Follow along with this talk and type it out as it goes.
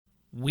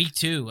Week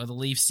 2 of the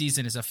Leafs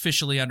season is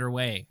officially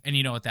underway, and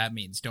you know what that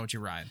means, don't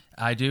you, Ryan?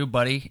 I do,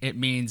 buddy. It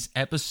means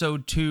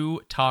episode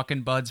 2,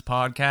 Talkin' Buds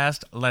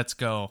podcast. Let's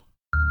go.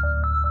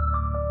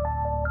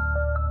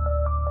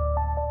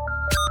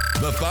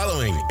 The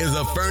following is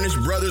a Furnish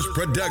Brothers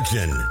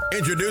production.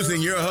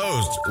 Introducing your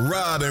hosts,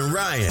 Rob and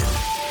Ryan.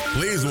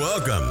 Please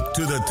welcome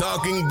to the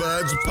Talking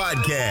Buds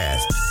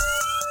podcast.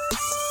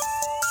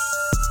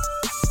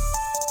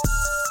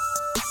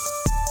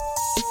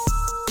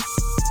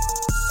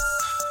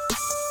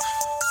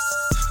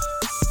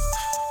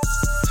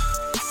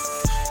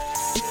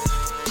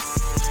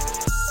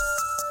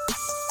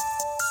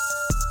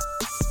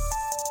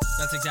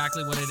 That's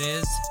exactly what it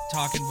is.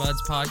 Talking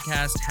Buds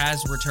podcast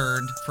has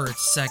returned for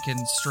its second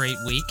straight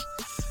week.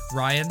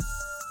 Ryan,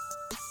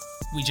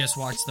 we just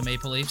watched the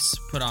Maple Leafs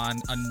put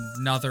on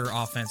another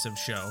offensive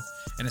show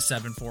in a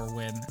 7-4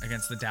 win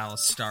against the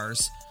Dallas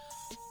Stars.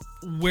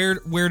 Where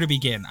to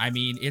begin? I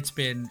mean, it's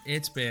been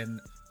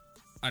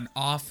an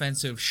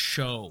offensive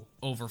show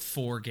over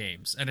 4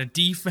 games and a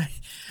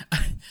defense.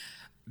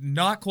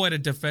 Not quite a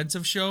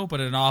defensive show, but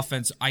an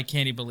offense. I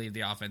can't even believe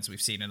the offense we've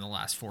seen in the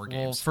last 4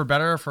 games. Well, for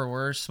better or for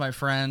worse, my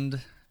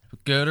friend,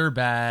 good or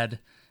bad,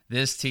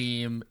 this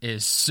team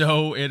is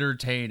so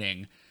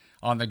entertaining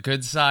on the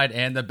good side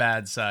and the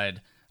bad side.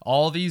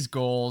 All these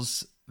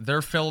goals,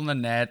 they're filling the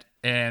net,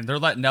 and they're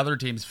letting other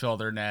teams fill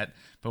their net.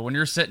 But when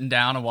you're sitting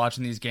down and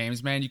watching these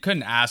games, man, you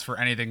couldn't ask for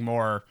anything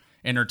more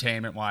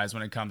entertainment-wise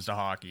when it comes to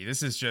hockey.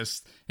 This is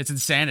just, it's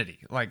insanity.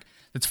 Like,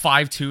 it's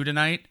 5-2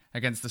 tonight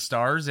against the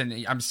Stars,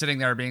 and I'm sitting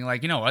there being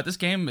like, you know what, this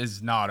game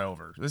is not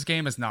over. This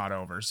game is not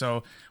over.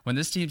 So when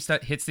this team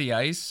hits the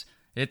ice,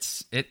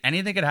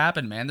 anything could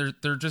happen, man.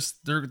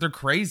 They're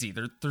crazy.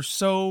 They're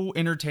so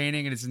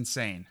entertaining, and it's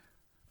insane.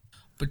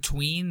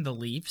 Between the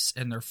Leafs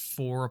and their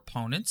 4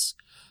 opponents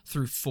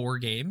through 4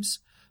 games,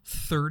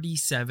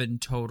 37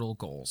 total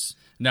goals.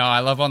 No, I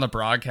love on the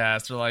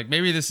broadcast, they're like,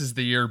 maybe this is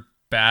the year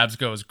Babs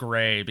goes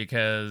gray,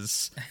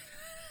 because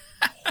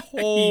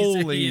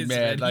holy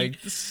man, like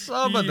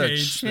some of the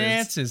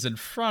chances in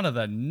front of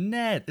the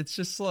net, it's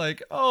just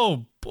like,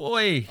 oh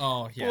boy,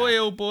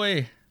 oh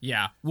boy.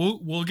 Yeah,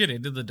 we'll get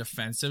into the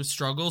defensive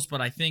struggles,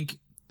 but I think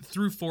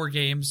through 4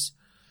 games,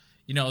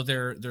 you know,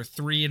 they're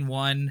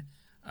 3-1.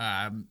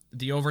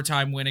 The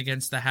overtime win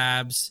against the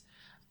Habs,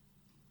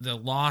 the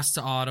loss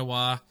to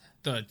Ottawa,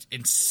 the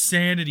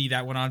insanity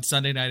that went on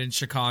Sunday night in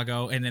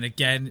Chicago, and then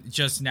again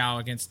just now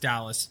against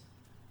Dallas.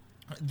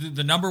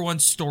 The number one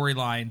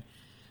storyline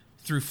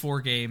through 4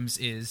 games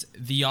is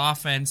the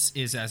offense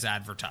is as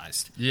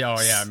advertised. Yeah,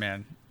 oh yeah,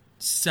 man.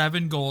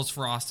 7 goals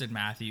for Auston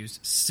Matthews,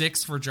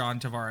 6 for John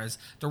Tavares.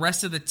 The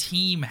rest of the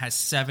team has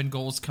 7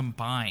 goals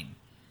combined.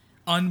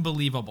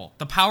 Unbelievable.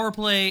 The power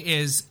play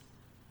is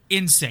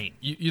insane.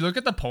 You look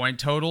at the point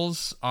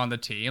totals on the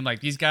team. Like,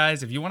 these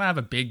guys, if you want to have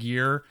a big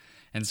year,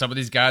 and some of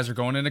these guys are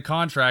going into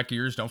contract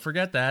years, don't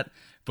forget that.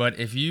 But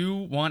if you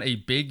want a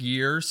big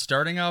year,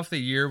 starting off the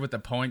year with the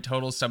point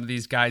totals some of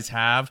these guys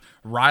have,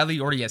 Riley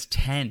already has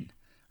 10.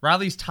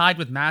 Riley's tied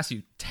with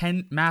Matthews,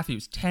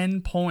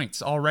 10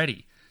 points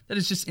already. That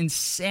is just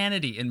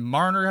insanity. And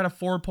Marner had a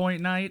 4-point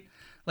night.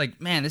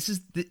 Like, man, this is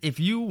if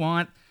you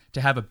want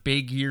to have a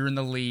big year in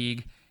the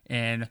league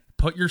and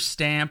put your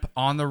stamp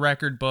on the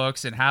record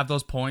books and have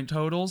those point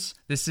totals,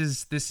 this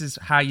is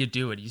how you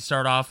do it. You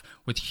start off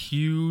with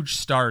huge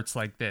starts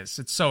like this.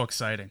 It's so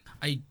exciting.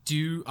 I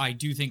do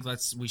think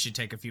we should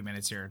take a few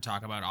minutes here and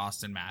talk about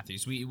Auston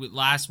Matthews. We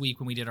last week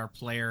when we did our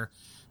player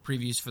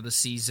previews for the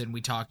season,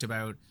 we talked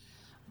about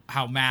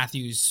how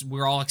Matthews,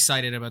 we're all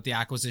excited about the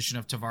acquisition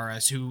of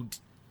Tavares, who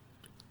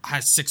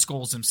has 6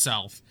 goals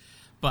himself.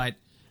 But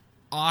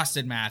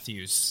Auston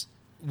Matthews,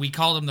 we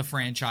called him the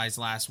franchise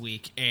last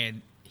week,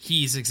 and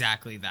he's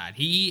exactly that.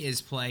 He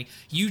is playing.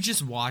 You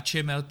just watch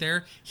him out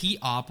there. He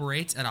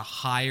operates at a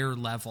higher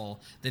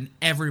level than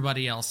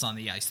everybody else on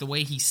the ice. The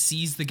way he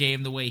sees the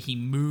game, the way he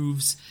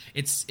moves,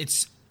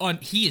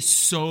 he is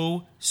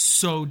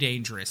so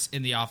dangerous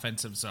in the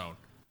offensive zone.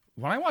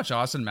 When I watch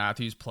Auston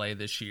Matthews play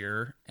this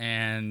year,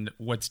 and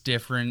what's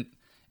different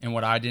and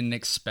what I didn't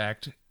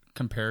expect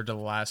compared to the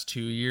last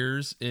 2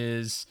 years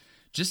is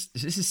just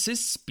his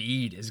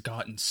speed has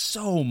gotten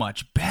so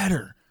much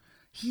better.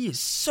 He is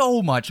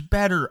so much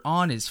better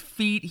on his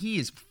feet. He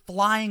is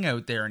flying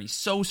out there, and he's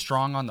so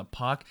strong on the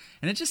puck.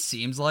 And it just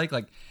seems like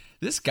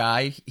this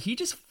guy, he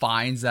just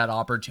finds that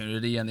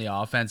opportunity in the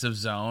offensive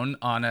zone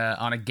on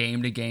a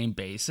game-to-game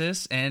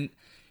basis. And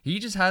he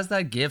just has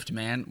that gift,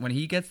 man. When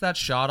he gets that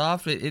shot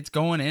off, it's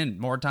going in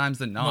more times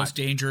than not. Most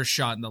dangerous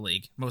shot in the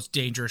league.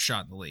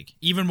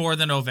 Even more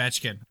than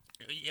Ovechkin.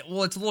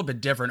 Well, it's a little bit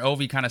different.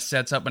 Ovi kind of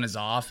sets up in his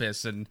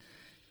office and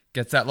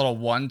gets that little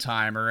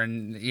one-timer,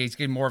 and he's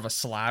getting more of a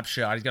slap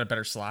shot. He's got a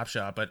better slap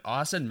shot. But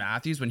Auston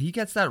Matthews, when he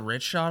gets that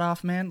rich shot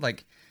off, man,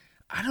 like,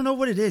 I don't know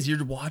what it is.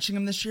 You're watching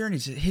him this year, and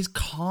his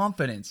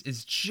confidence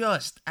is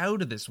just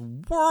out of this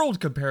world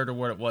compared to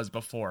what it was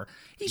before.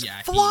 He's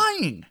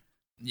flying.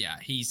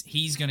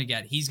 He's gonna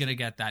get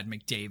that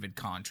McDavid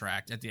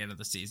contract at the end of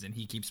the season.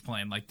 He keeps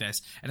playing like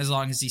this, and as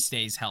long as he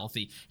stays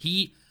healthy,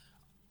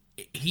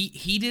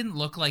 he didn't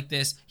look like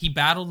this. He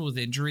battled with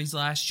injuries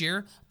last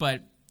year,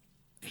 but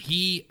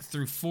he,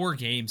 through 4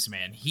 games,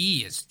 man,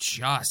 he is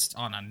just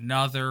on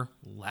another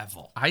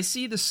level. I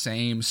see the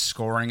same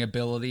scoring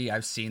ability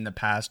I've seen the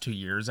past 2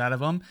 years out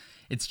of him.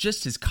 It's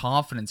just his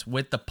confidence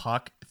with the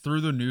puck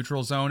through the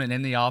neutral zone and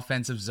in the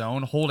offensive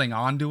zone, holding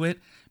on to it,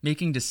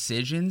 making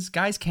decisions.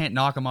 Guys can't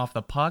knock him off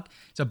the puck.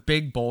 He's a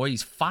big boy.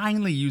 He's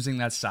finally using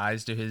that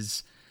size to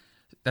his...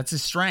 That's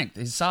his strength,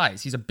 his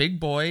size. He's a big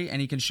boy,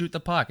 and he can shoot the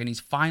puck, and he's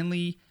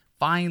finally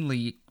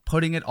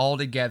putting it all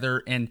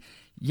together. And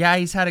yeah,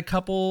 he's had a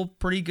couple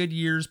pretty good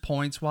years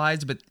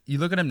points-wise, but you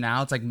look at him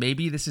now, it's like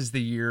maybe this is the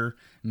year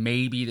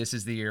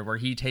where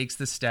he takes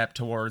the step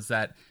towards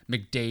that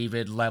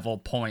McDavid level,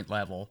 point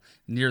level,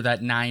 near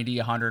that 90,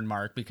 100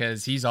 mark,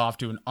 because he's off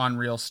to an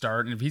unreal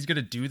start. And if he's going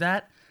to do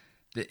that,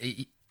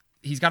 he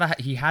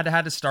had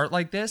to start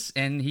like this,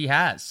 and he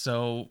has.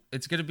 So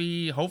it's going to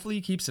be, hopefully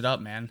he keeps it up,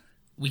 man.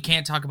 We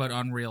can't talk about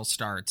unreal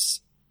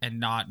starts and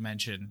not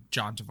mention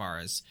John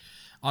Tavares.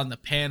 On the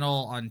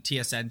panel on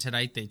TSN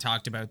tonight, they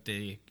talked about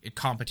the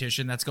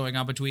competition that's going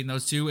on between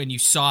those two, and you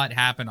saw it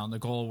happen on the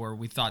goal where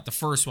we thought the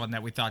first one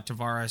that we thought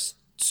Tavares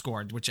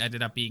scored, which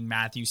ended up being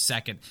Matthews'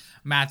 second.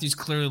 Matthews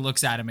clearly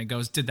looks at him and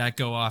goes, "Did that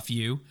go off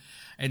you?"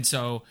 And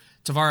so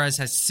Tavares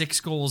has 6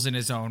 goals in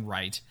his own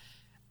right.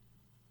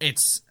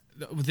 It's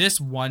this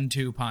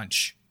 1-2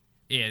 punch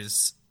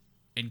is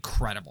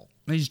incredible.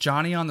 He's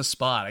Johnny on the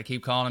spot. I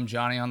keep calling him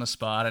Johnny on the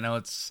spot. I know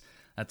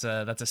that's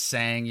a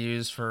saying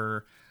used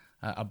for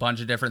a bunch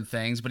of different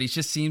things, but he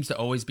just seems to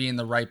always be in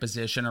the right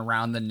position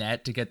around the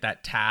net to get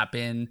that tap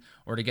in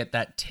or to get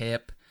that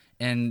tip.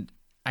 And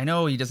I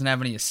know he doesn't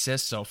have any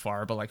assists so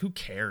far, but like, who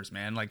cares,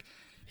 man? Like,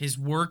 his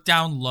work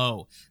down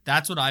low,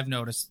 that's what I've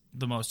noticed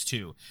the most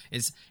too,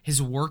 is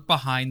his work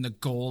behind the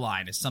goal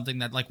line is something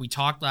that, like we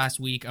talked last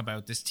week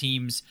about this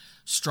team's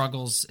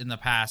struggles in the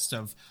past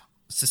of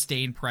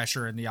sustained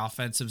pressure in the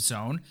offensive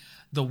zone.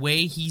 The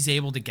way he's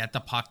able to get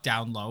the puck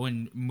down low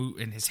and move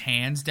in his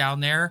hands down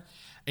there,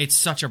 it's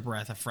such a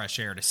breath of fresh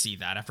air to see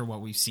that after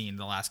what we've seen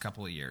the last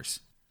couple of years.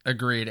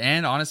 Agreed.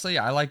 And honestly,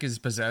 I like his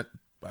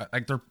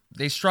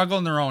they struggle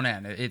in their own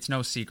end. It's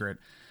no secret.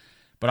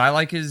 But I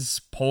like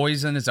his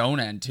poise in his own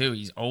end too.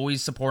 He's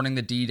always supporting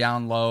the D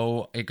down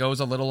low. It goes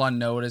a little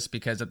unnoticed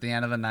because at the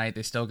end of the night,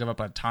 they still give up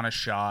a ton of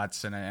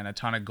shots and a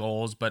ton of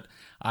goals. But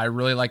I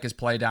really like his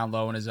play down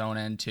low in his own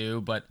end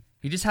too. But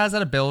he just has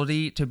that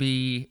ability to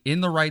be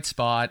in the right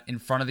spot in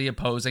front of the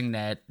opposing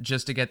net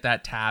just to get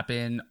that tap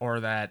in or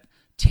that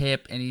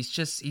tip. And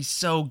he's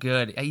so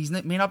good. He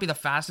may not be the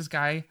fastest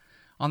guy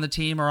on the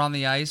team or on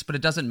the ice, but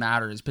it doesn't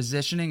matter. His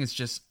positioning is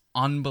just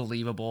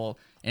unbelievable,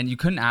 and you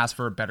couldn't ask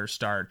for a better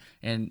start.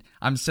 And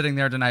I'm sitting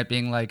there tonight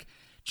being like,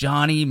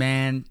 Johnny,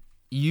 man,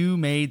 you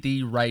made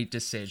the right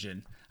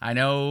decision. I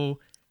know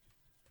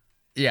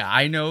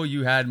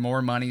you had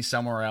more money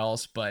somewhere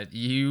else, but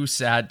you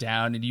sat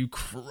down and you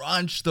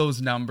crunched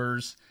those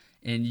numbers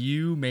and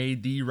you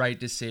made the right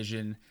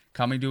decision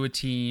coming to a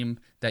team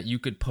that you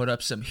could put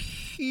up some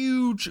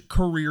huge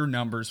career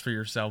numbers for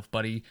yourself,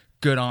 buddy.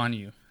 Good on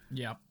you.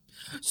 Yeah.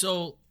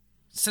 So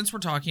since we're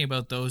talking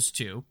about those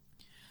two,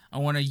 I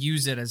want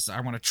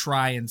to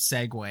try and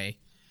segue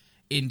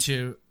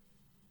into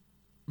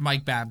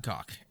Mike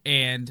Babcock.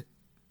 And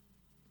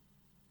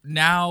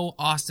now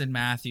Austin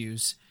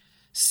Matthews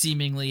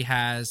seemingly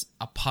has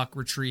a puck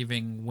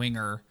retrieving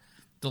winger,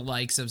 the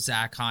likes of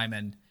Zach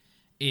Hyman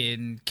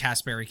in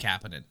Kasperi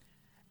Kapanen.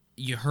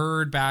 You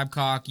heard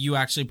Babcock. You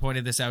actually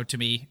pointed this out to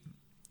me.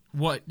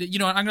 I'm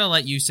going to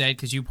let you say it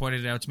because you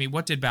pointed it out to me.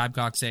 What did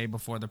Babcock say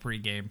before the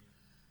pregame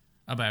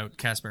about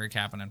Kasperi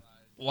Kapanen?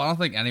 Well, I don't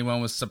think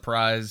anyone was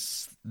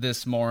surprised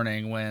this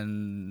morning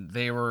when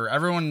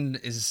everyone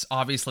is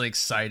obviously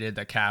excited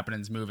that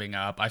Kapanen's moving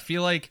up. I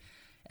feel like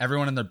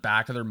everyone in the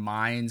back of their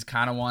minds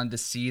kind of wanted to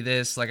see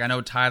this. Like, I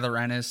know Tyler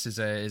Ennis is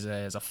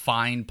a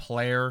fine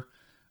player,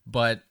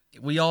 but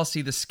we all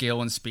see the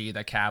skill and speed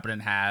that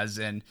Kapanen has,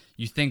 and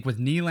you think with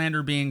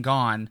Nylander being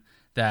gone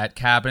that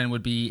Kapanen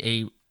would be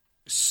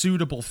a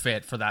suitable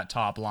fit for that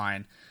top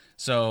line.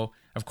 So,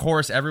 of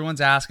course,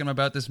 everyone's asking him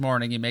about this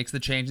morning. He makes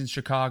the change in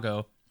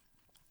Chicago.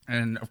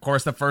 And, of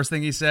course, the first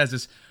thing he says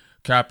is,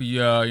 Cappy,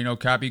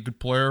 Cappy, good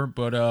player,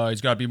 but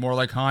he's got to be more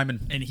like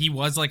Hyman. And he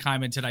was like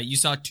Hyman tonight. You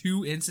saw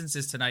 2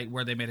 instances tonight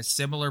where they made a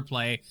similar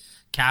play.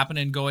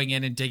 Kapanen going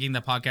in and digging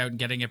the puck out and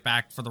getting it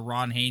back for the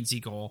Ron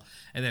Hainsey goal.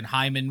 And then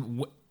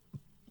Hyman,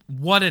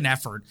 what an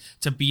effort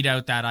to beat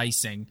out that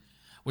icing,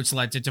 which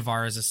led to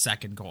Tavares'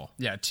 second goal.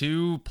 Yeah,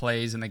 2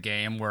 plays in the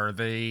game where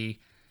they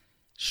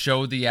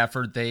showed the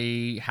effort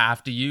they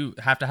have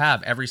to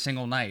have every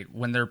single night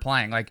when they're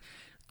playing. Like,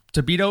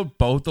 to beat out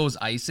both those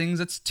icings,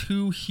 that's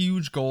 2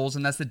 huge goals,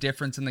 and that's the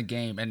difference in the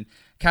game. And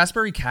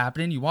Kasperi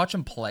Kapanen, you watch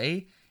him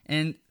play,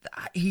 And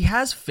he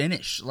has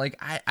finish. Like,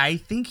 I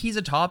think he's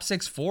a top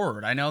 6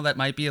 forward. I know that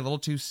might be a little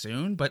too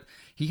soon, but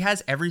he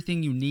has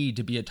everything you need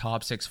to be a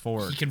top 6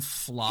 forward. He can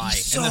fly.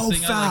 He's and so the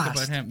thing fast. I like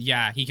about him,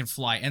 yeah, he can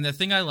fly. And the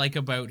thing I like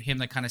about him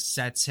that kind of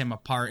sets him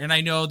apart, and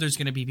I know there's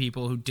going to be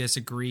people who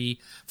disagree.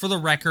 For the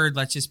record,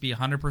 let's just be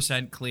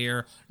 100%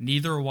 clear.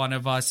 Neither one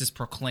of us is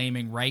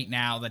proclaiming right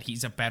now that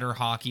he's a better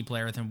hockey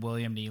player than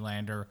William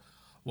Nylander.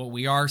 What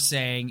we are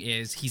saying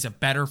is he's a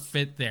better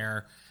fit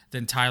there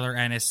than Tyler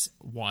Ennis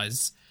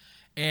was.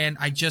 And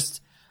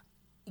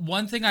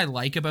one thing I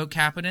like about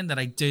Kapanen that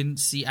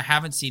I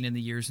haven't seen in the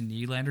years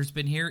Nylander's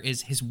been here,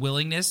 is his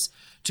willingness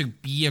to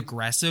be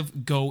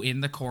aggressive, go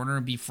in the corner,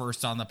 and be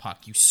first on the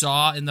puck. You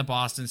saw in the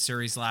Boston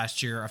series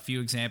last year a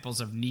few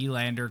examples of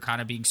Nylander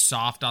kind of being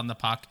soft on the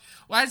puck,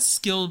 as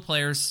skilled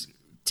players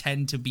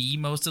tend to be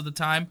most of the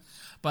time.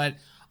 But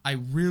I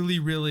really,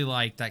 really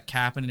like that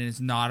Kapanen is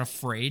not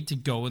afraid to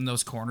go in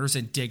those corners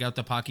and dig out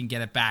the puck and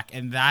get it back.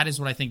 And that is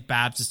what I think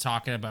Babs is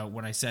talking about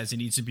when I says he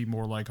needs to be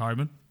more like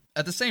Hyman.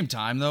 At the same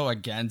time, though,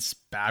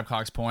 against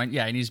Babcock's point,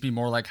 yeah, he needs to be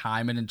more like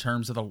Hyman in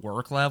terms of the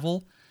work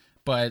level.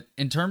 But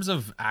in terms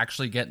of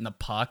actually getting the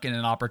puck and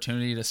an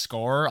opportunity to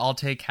score, I'll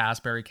take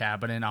Kasperi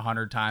Kapanen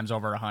 100 times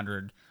over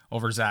 100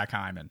 over Zach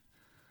Hyman.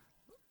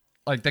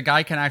 Like, the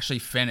guy can actually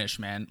finish,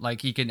 man.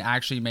 Like, he can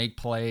actually make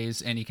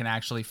plays, and he can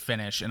actually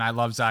finish. And I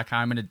love Zach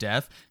Hyman to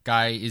death.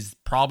 Guy is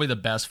probably the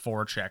best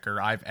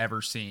forechecker I've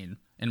ever seen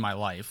in my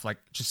life. Like,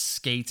 just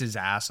skates his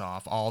ass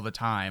off all the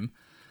time.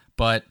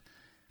 But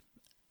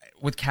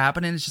with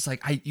Kapanen, it's just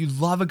like, you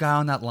love a guy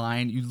on that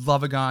line. You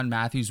love a guy on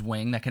Matthews'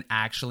 wing that can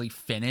actually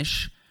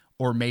finish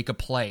or make a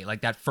play.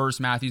 Like that first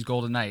Matthews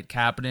goal tonight.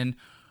 Kapanen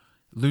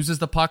loses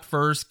the puck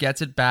first,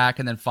 gets it back,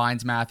 and then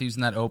finds Matthews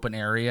in that open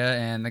area,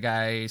 and the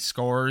guy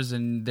scores,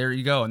 and there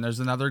you go. And there's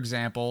another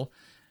example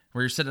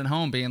where you're sitting at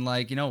home being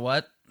like, you know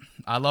what?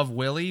 I love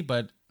Willie,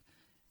 but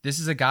this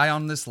is a guy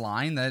on this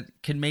line that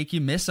can make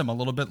you miss him a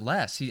little bit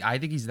less. I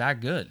think he's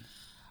that good.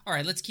 All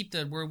right, let's keep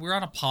we're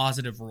on a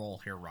positive roll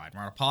here, Ryan.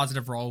 We're on a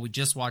positive roll. We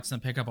just watched them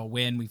pick up a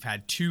win. We've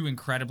had 2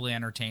 incredibly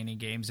entertaining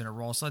games in a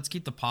row, so let's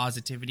keep the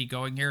positivity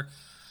going here.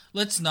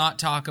 Let's not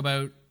talk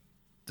about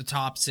the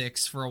top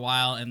 6 for a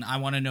while, and I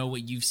want to know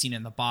what you've seen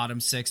in the bottom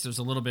 6. There's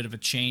a little bit of a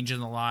change in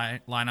the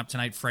lineup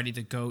tonight. Freddie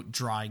the Goat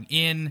drawing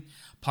in,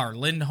 Par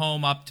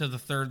Lindholm up to the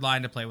third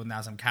line to play with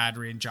Nazem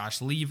Kadri and Josh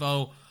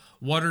Levo.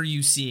 What are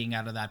you seeing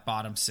out of that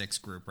bottom 6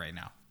 group right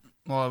now?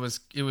 Well, it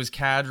was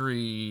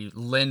Kadri,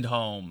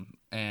 Lindholm,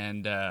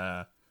 and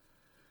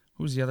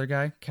who's the other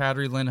guy?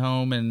 Kadri,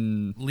 Lindholm,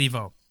 and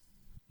Levo.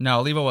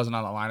 No, Levo wasn't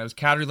on the line. It was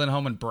Kadri,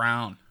 Lindholm, and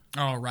Brown.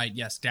 Oh, right.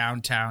 Yes,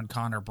 downtown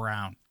Connor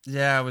Brown.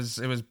 Yeah, it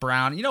was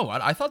Brown. You know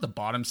what? I thought the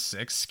bottom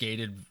 6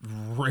 skated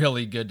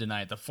really good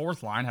tonight. The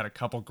fourth line had a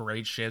couple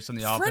great shifts in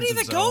the offensive zone.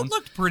 Freddie the Goat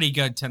looked pretty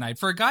good tonight.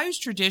 For a guy who's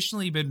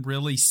traditionally been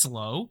really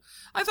slow,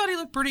 I thought he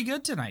looked pretty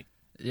good tonight.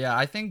 Yeah,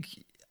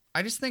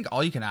 I just think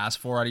all you can ask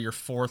for out of your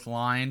fourth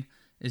line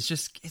is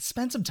just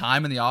spend some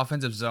time in the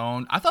offensive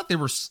zone. I thought they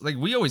were, like,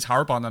 we always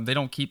harp on them. They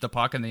don't keep the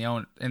puck in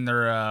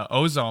their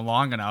O zone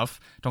long enough.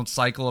 Don't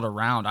cycle it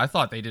around. I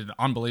thought they did an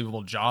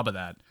unbelievable job of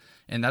that.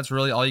 And that's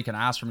really all you can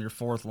ask from your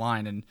fourth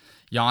line. And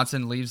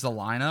Janssen leaves the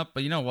lineup.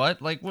 But you know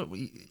what? Like,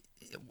 we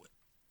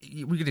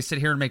could sit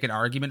here and make an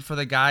argument for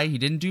the guy. He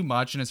didn't do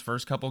much in his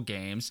first couple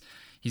games.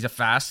 He's a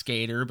fast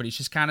skater, but he's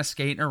just kind of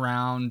skating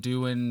around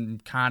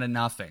doing kind of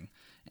nothing.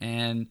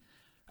 And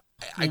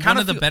one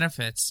of the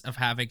benefits of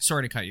having,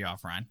 sorry to cut you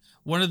off, Ryan,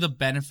 one of the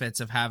benefits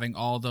of having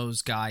all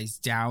those guys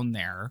down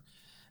there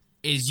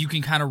is you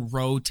can kind of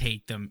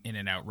rotate them in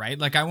and out, right?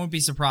 Like, I wouldn't be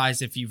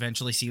surprised if you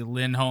eventually see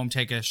Lindholm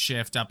take a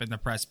shift up in the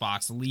press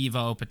box,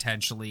 Levo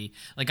potentially.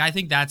 Like, I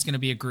think that's going to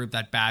be a group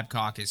that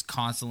Babcock is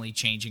constantly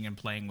changing and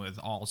playing with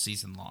all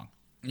season long.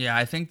 Yeah,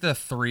 I think the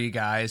 3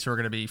 guys who are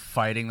going to be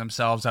fighting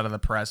themselves out of the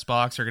press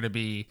box are going to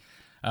be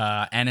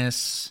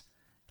Ennis,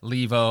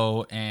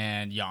 Levo,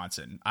 and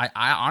Janssen. I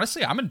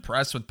honestly, I'm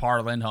impressed with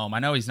Par Lindholm. I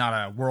know he's not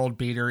a world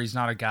beater. He's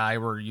not a guy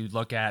where you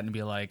look at and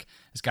be like,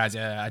 this guy's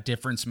a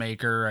difference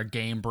maker, a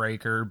game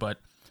breaker. But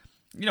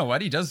you know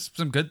what? He does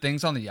some good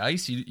things on the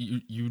ice.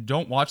 You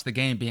don't watch the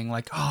game being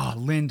like, oh,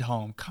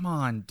 Lindholm, come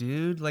on,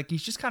 dude. Like,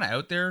 he's just kind of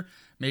out there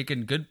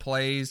making good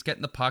plays,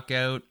 getting the puck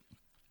out,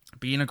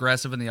 being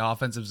aggressive in the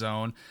offensive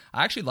zone.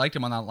 I actually liked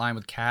him on that line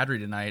with Kadri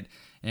tonight.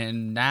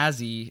 And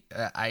Nazi,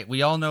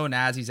 we all know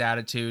Nazi's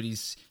attitude.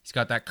 He's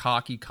got that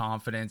cocky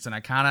confidence, and I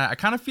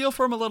kind of feel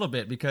for him a little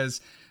bit,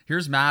 because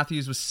here's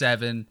Matthews with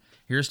 7,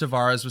 here's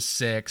Tavares with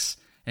 6,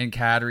 and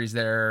Kadri's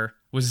there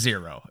with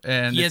 0.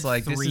 And he it's had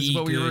like, 3 this is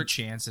what we were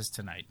chances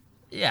tonight.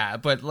 Yeah,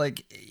 but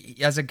like,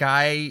 as a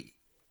guy,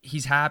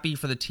 he's happy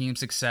for the team's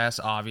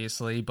success,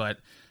 obviously. But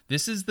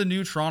this is the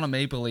new Toronto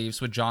Maple Leafs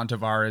with John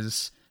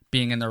Tavares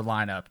being in their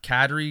lineup.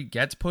 Kadri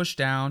gets pushed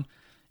down,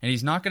 and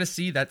he's not going to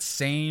see that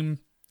same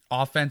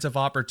offensive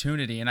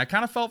opportunity. And I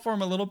kind of felt for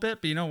him a little bit,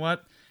 but you know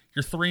what?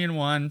 You're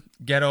 3-1.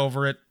 Get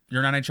over it.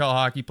 You're an NHL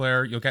hockey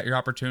player. You'll get your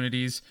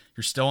opportunities.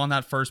 You're still on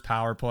that first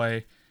power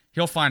play.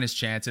 He'll find his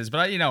chances.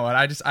 But you know what?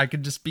 I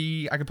could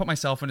put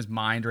myself in his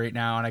mind right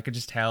now, and I could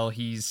just tell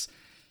he's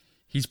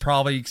he's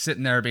probably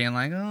sitting there being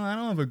like, "Oh, I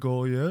don't have a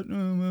goal yet,"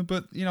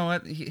 but you know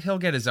what? He'll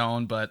get his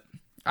own. But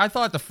I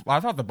thought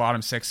the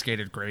bottom six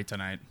skated great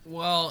tonight.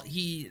 Well,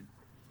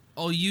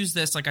 I'll use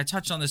this, like I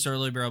touched on this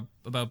earlier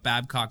about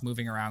Babcock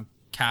moving around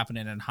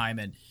Kapanen and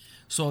Hyman.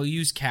 So I'll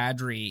use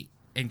Kadri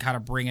and kind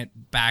of bring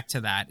it back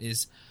to that.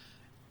 Is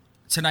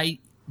tonight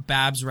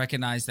Babs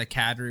recognized that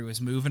Kadri was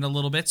moving a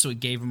little bit, so he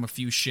gave him a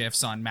few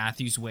shifts on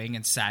Matthews' wing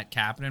and sat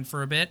Kapanen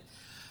for a bit.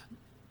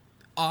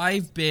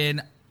 I've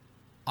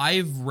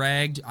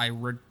ragged,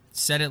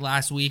 said it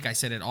last week, I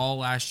said it all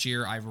last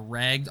year, I've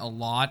ragged a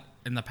lot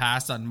in the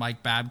past on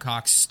Mike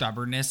Babcock's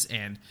stubbornness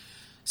and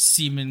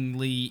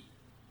seemingly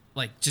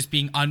like just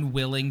being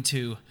unwilling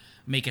to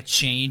make a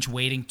change,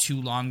 waiting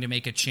too long to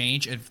make a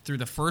change. And through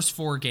the first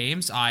 4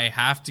 games, I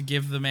have to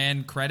give the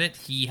man credit.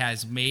 He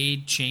has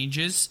made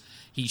changes.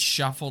 He's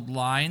shuffled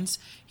lines.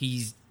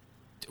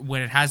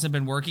 When it hasn't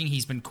been working,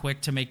 he's been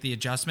quick to make the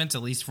adjustments,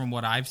 at least from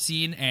what I've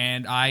seen.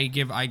 And I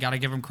got to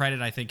give him credit.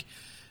 I think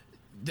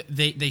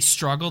they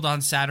struggled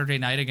on Saturday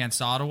night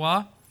against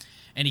Ottawa,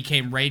 and he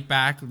came right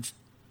back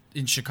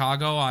in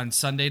Chicago on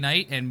Sunday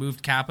night and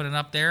moved Kapanen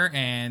up there,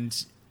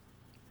 and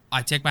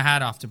I take my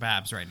hat off to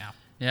Babs right now.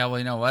 Yeah, well,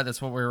 you know what?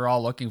 That's what we were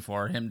all looking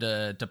for, him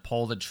to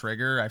pull the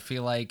trigger. I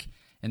feel like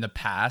in the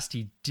past,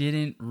 he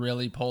didn't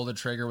really pull the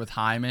trigger with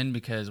Hyman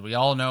because we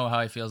all know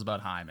how he feels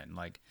about Hyman.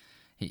 Like,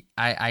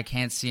 I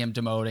can't see him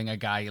demoting a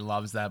guy he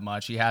loves that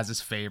much. He has his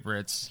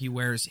favorites. He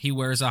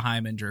wears a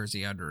Hyman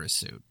jersey under his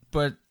suit.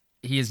 But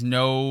he has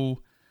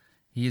no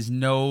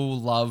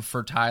love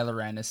for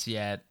Tyler Ennis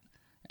yet.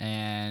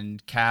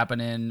 And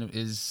Kapanen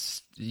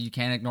you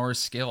can't ignore his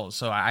skills.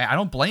 So I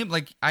don't blame,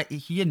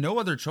 he had no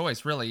other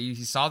choice, really.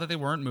 He saw that they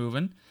weren't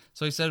moving.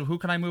 So he said, who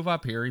can I move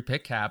up here? He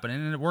picked Kapanen,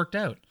 and it worked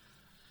out.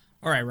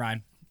 All right,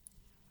 Ryan.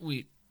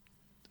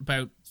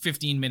 About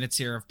 15 minutes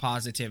here of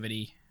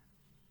positivity.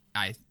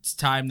 It's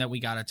time that we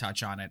got to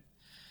touch on it.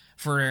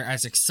 For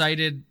as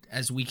excited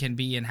as we can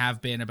be and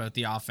have been about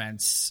the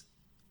offense,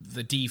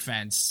 the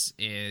defense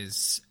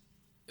is...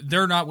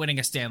 They're not winning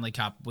a Stanley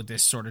Cup with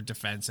this sort of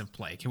defensive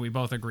play. Can we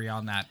both agree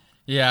on that?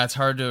 Yeah, it's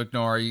hard to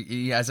ignore.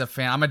 As a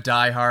fan, I'm a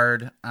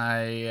diehard.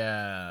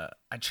 I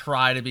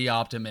try to be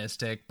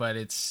optimistic, but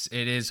it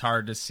is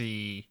hard to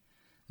see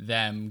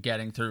them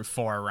getting through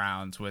 4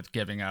 rounds with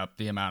giving up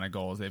the amount of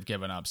goals they've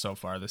given up so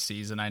far this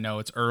season. I know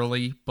it's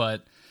early,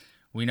 but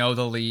we know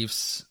the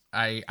Leafs.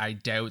 I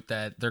doubt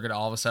that they're going to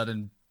all of a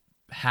sudden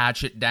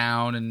hatch it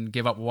down and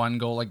give up 1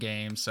 goal a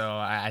game. So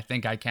I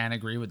think I can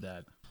agree with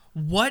that.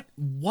 What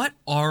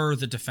are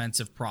the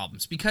defensive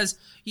problems? Because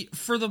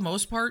for the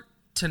most part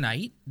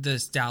tonight,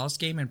 this Dallas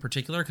game in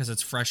particular, because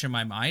it's fresh in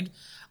my mind,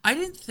 I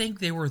didn't think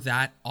they were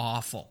that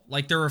awful.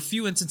 Like there were a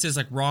few instances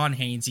like Ron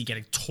Hainsey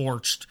getting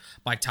torched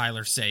by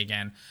Tyler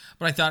Seguin,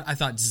 but I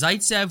thought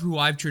Zaitsev, who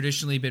I've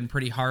traditionally been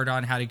pretty hard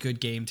on, had a good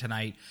game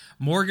tonight.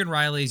 Morgan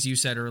Riley, as you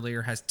said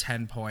earlier, has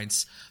 10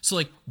 points. So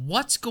like,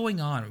 what's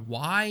going on?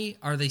 Why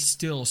are they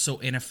still so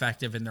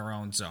ineffective in their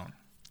own zone?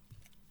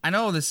 I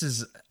know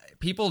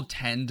people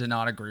tend to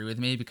not agree with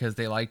me because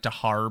they like to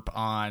harp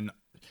on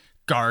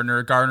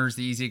Gardner. Gardner's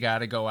the easy guy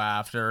to go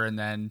after. And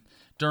then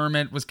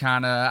Dermott was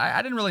kind of...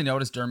 I didn't really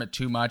notice Dermott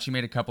too much. He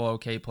made a couple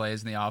okay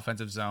plays in the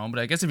offensive zone. But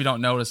I guess if you don't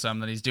notice him,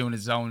 then he's doing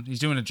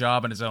a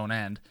job on his own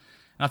end.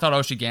 And I thought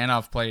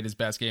Oshiganov played his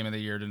best game of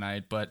the year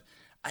tonight. But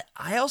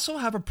I also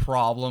have a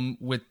problem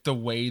with the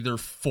way their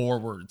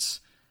forwards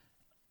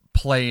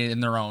play in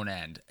their own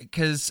end.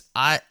 Because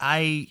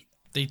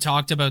They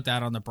talked about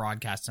that on the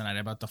broadcast tonight,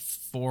 about the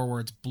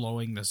forwards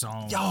blowing the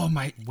zone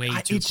way too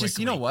quickly. Just,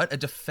 you know what? A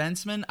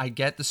defenseman, I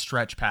get the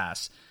stretch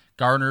pass.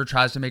 Gardner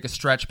tries to make a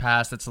stretch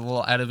pass that's a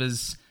little out of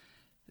his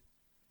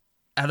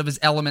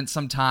element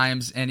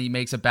sometimes, and he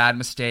makes a bad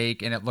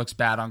mistake, and it looks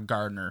bad on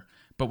Gardner.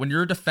 But when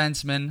you're a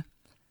defenseman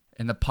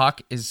and the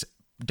puck is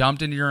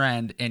dumped into your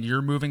end and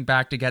you're moving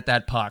back to get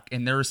that puck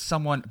and there is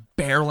someone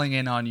barreling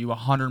in on you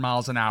 100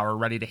 miles an hour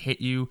ready to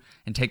hit you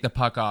and take the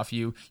puck off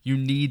you, you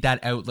need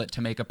that outlet to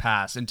make a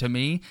pass. And to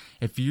me,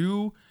 if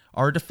you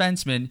are a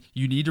defenseman,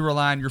 you need to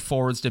rely on your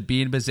forwards to be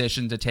in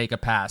position to take a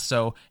pass.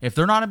 So if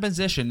they're not in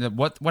position, then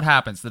what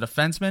happens? The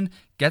defenseman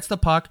gets the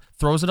puck,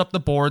 throws it up the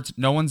boards,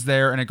 no one's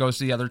there, and it goes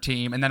to the other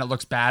team, and then it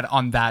looks bad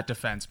on that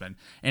defenseman.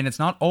 And it's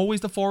not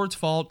always the forward's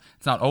fault.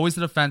 It's not always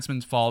the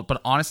defenseman's fault. But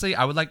honestly,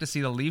 I would like to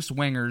see the Leafs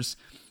wingers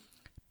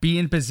be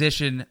in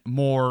position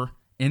more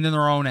in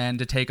their own end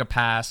to take a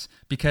pass,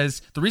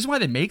 because the reason why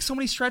they make so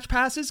many stretch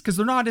passes because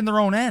they're not in their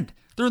own end.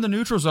 They're in the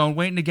neutral zone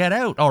waiting to get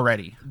out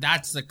already.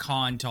 That's the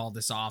con to all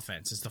this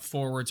offense, is the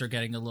forwards are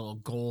getting a little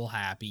goal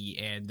happy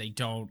and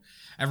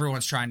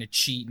everyone's trying to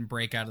cheat and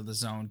break out of the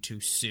zone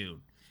too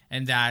soon.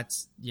 And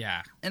that's,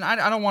 yeah. And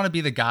I don't want to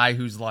be the guy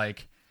who's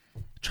like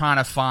trying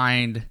to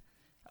find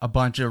a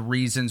bunch of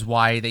reasons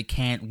why they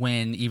can't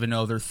win even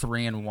though they're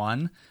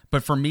 3-1.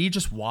 But for me,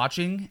 just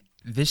watching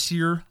this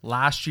year,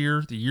 last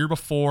year, the year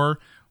before,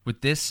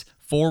 with this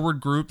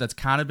forward group that's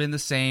kind of been the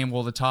same,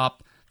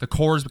 the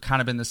core's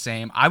kind of been the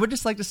same. I would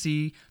just like to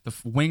see the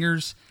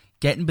wingers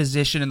get in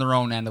position in their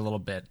own end a little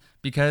bit,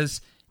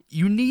 because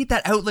you need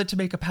that outlet to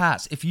make a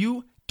pass. If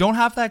you don't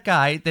have that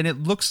guy, then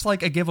it looks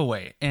like a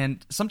giveaway.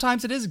 And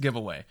sometimes it is a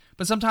giveaway,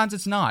 but sometimes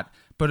it's not.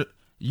 But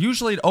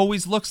usually it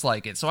always looks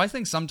like it. So I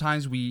think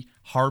sometimes we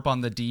harp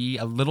on the D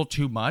a little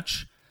too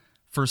much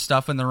for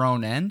stuff in their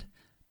own end.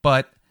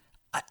 But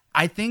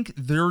I think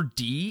their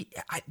D,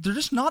 they're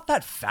just not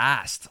that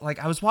fast. Like,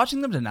 I was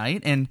watching them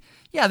tonight, and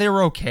yeah, they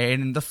were okay.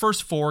 And in the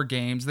first 4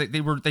 games,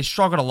 they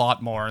struggled a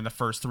lot more in the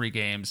first 3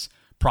 games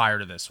prior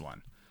to this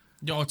one.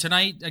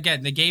 Tonight,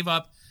 again, they gave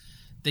up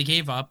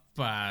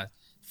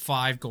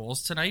 5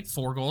 goals tonight,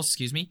 4 goals,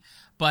 excuse me.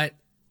 But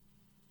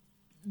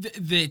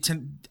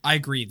I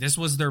agree. This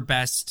was their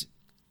best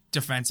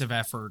defensive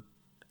effort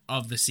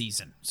of the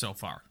season so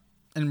far.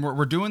 And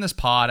we're doing this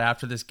pod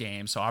after this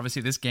game, so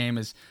obviously this game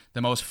is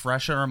the most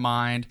fresh in our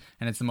mind,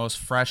 and it's the most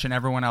fresh in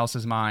everyone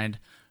else's mind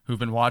who've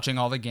been watching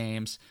all the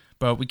games.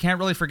 But we can't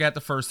really forget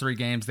the first 3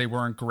 games. They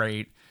weren't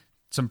great.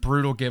 Some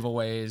brutal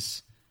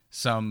giveaways,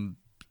 some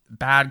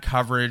bad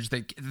coverage,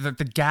 the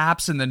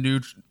gaps in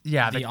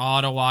the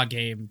Ottawa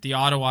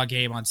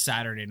game on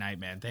Saturday night,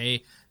 man.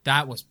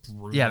 That was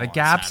brutal. Yeah, the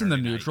gaps in the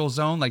neutral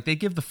zone, like, they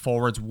give the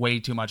forwards way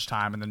too much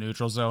time in the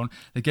neutral zone.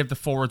 They give the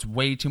forwards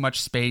way too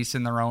much space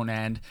in their own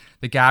end.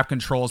 The gap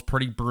control is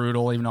pretty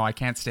brutal, even though I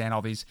can't stand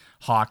all these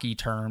hockey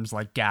terms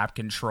like gap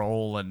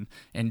control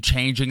and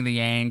changing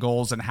the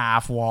angles and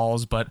half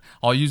walls, but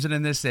I'll use it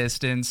in this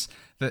instance.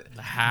 The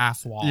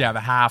half wall. Yeah, the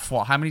half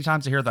wall. How many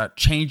times I hear that?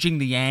 Changing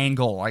the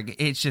angle. Like,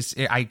 it's just,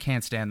 I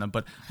can't stand them,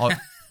 but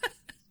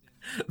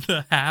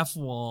the half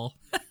wall.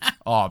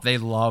 Oh, they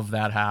love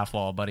that half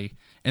wall, buddy.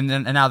 And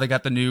now they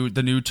got the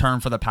new term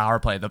for the power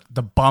play,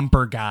 the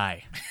bumper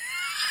guy.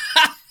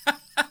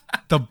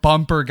 The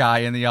bumper guy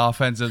in the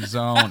offensive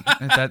zone.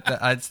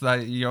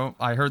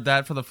 I heard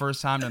that for the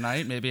first time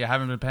tonight. Maybe I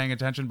haven't been paying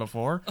attention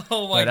before.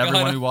 Oh my god!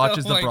 Everyone who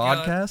watches the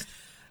broadcast,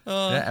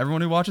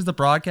 everyone who watches the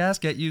broadcast,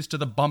 get used to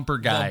the bumper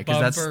guy. The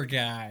bumper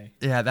guy.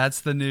 Yeah,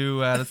 that's the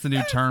new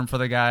term for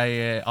the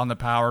guy on the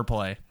power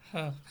play.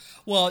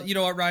 Well, you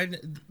know what,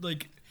 Ryan?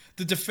 Like,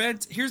 the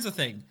defense. Here's the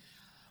thing.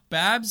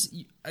 Babs,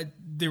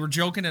 they were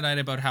joking tonight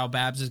about how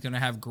Babs is going to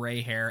have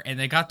gray hair, and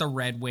they got the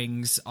Red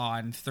Wings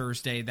on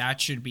Thursday. That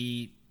should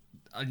be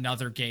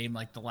another game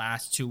like the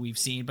last 2 we've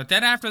seen. But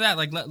then after that,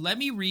 like, let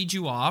me read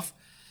you off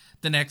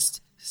the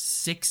next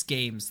 6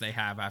 games they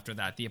have after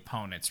that. The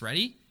opponents,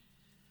 ready?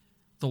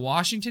 The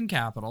Washington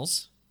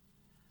Capitals,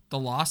 the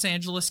Los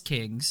Angeles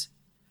Kings,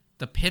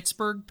 the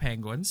Pittsburgh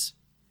Penguins,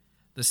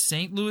 the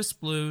St. Louis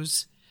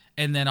Blues,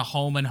 and then a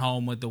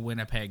home-and-home with the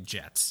Winnipeg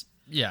Jets.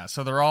 Yeah,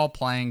 so they're all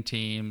playing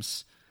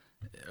teams.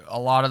 A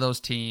lot of those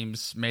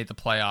teams made the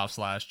playoffs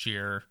last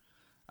year.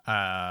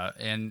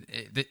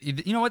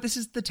 You know what? This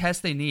is the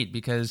test they need,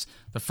 because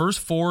the first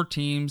 4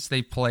 teams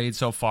they played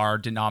so far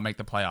did not make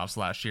the playoffs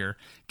last year.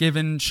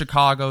 Given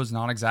Chicago's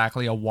not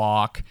exactly a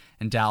walk,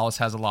 and Dallas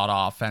has a lot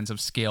of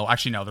offensive skill.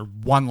 Actually, no, their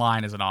one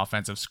line is an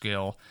offensive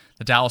skill.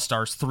 The Dallas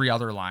Stars' 3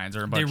 other lines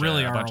are a bunch are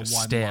a one-line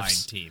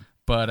stiffs. Team.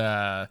 But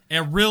a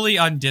really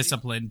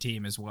undisciplined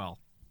team as well.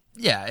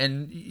 Yeah,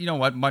 and you know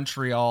what?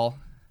 Montreal,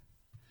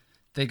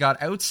 they got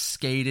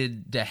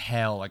outskated to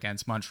hell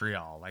against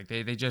Montreal. Like,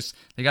 they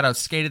got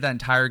outskated that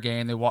entire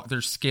game. They walked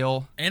their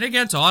skill. And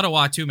against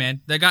Ottawa too,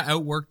 man. They got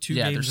outworked 2 games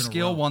in a row. Their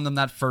skill won them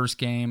that first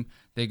game.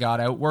 They got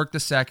outworked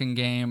the second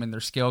game, and their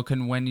skill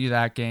couldn't win you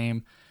that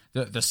game.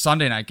 The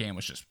Sunday night game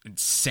was just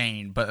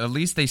insane, but at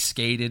least they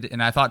skated,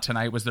 and I thought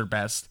tonight was their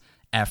best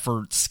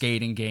effort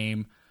skating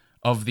game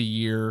of the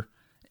year.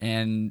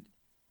 And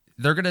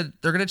they're gonna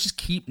just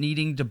keep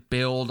needing to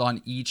build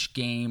on each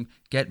game,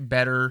 get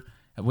better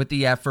with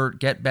the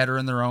effort, get better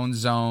in their own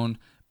zone.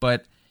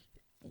 But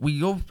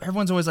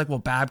everyone's always like, well,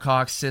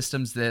 Babcock's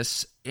system's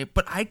this.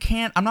 But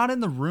I'm not in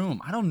the room.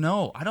 I don't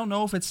know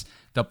if it's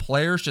the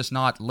players just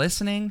not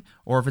listening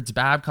or if it's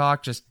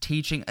Babcock just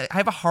teaching. I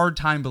have a hard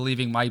time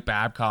believing Mike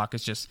Babcock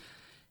is just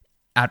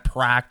at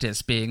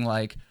practice being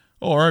like,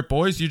 all right,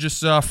 boys, you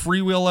just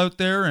freewheel out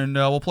there and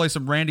we'll play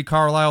some Randy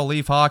Carlyle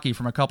Leaf hockey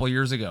from a couple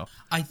years ago.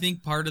 I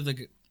think part of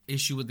the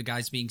issue with the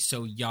guys being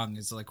so young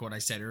is like what I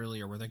said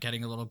earlier, where they're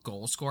getting a little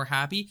goal score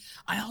happy.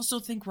 I also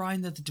think,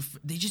 Ryan, that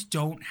they just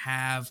don't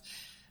have,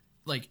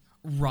 like,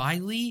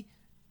 Riley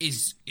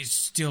is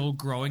still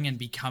growing and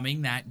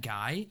becoming that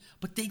guy,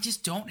 but they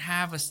just don't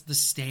have the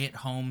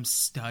stay-at-home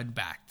stud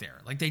back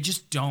there. Like, they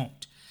just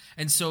don't.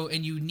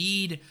 And you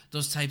need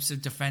those types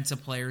of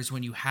defensive players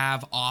when you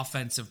have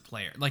offensive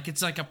players. Like,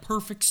 it's like a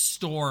perfect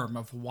storm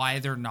of why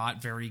they're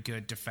not very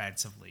good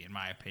defensively, in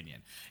my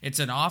opinion. It's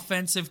an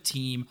offensive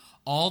team.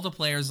 All the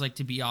players like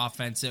to be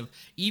offensive.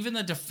 Even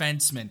the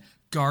defensemen,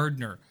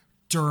 Gardner,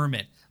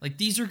 Dermott. Like,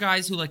 these are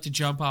guys who like to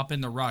jump up in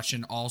the rush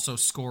and also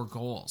score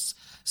goals.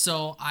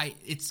 So I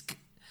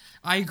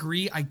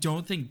agree. I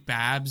don't think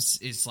Babs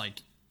is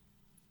like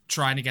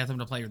trying to get them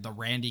to play the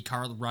Randy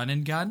Carl run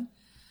and gun.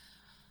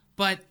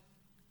 But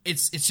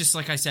it's just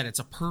like I said, it's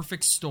a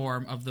perfect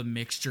storm of the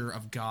mixture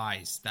of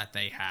guys that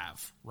they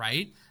have,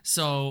 right?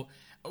 So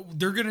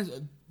they're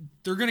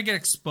gonna get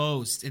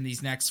exposed in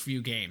these next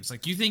few games.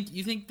 Like, you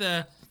think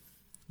the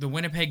the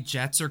Winnipeg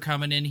Jets are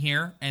coming in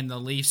here and the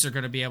Leafs are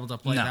going to be able to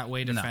play that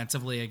way No.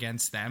 defensively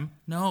against them.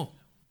 No.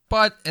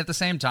 But at the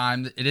same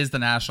time, it is the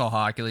National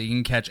Hockey League. You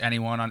can catch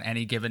anyone on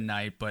any given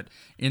night. But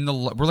we're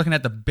looking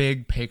at the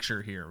big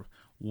picture here.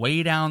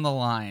 Way down the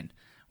line,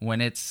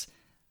 when it's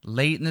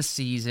late in the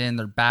season,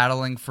 they're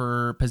battling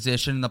for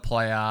position in the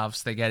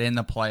playoffs. They get in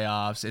the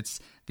playoffs. It's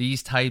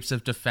these types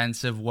of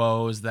defensive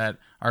woes that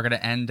are going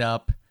to end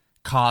up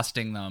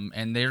costing them.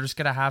 And they're just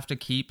going to have to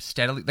keep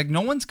steadily. Like,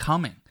 no one's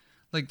coming.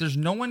 Like, there's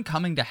no one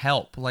coming to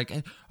help. Like,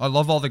 I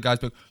love all the guys,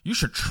 but you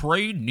should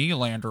trade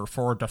Nylander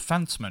for a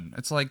defenseman.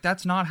 It's like,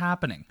 that's not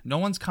happening. No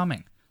one's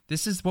coming.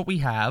 This is what we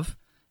have.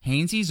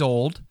 Hainsey's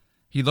old.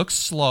 He looks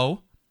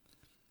slow.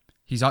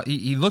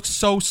 He looks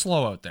so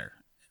slow out there.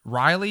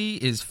 Riley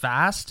is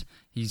fast.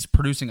 He's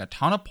producing a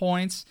ton of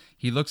points.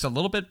 He looks a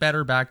little bit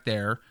better back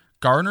there.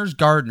 Gardner's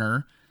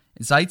Gardner.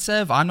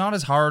 Zaitsev, I'm not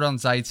as hard on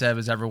Zaitsev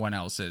as everyone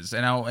else is.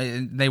 You know,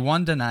 they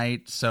won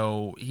tonight,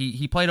 so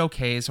he played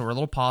okay, so we're a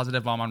little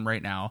positive on him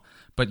right now.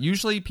 But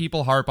usually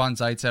people harp on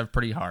Zaitsev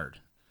pretty hard.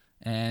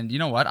 And you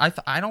know what?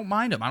 I don't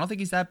mind him. I don't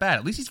think he's that bad.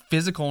 At least he's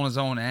physical on his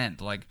own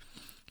end. Like,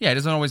 yeah, he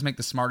doesn't always make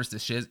the smartest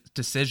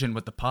decision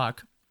with the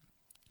puck.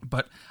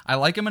 But I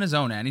like him in his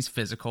own end. He's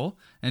physical.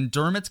 And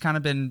Dermott's kind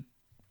of been...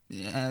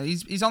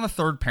 he's on the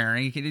third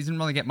pairing. He doesn't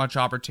really get much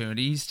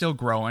opportunity. He's still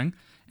growing.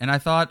 And I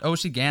thought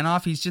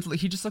Oshiganoff, he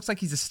just looks like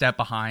he's a step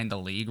behind the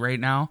league right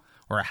now,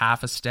 or a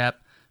half a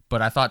step.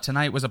 But I thought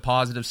tonight was a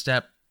positive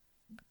step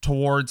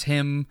towards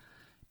him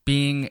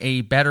being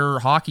a better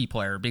hockey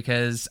player,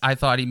 because I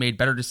thought he made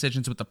better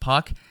decisions with the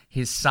puck.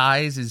 His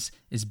size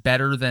is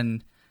better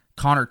than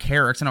Connor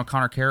Carrick's. I know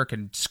Connor Carrick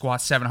can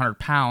squat 700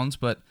 pounds,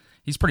 but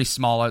he's pretty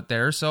small out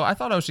there. So I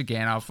thought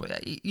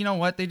Oshiganoff, you know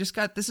what?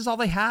 This is all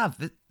they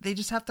have. They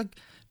just have to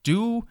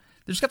they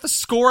just have to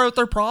score out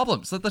their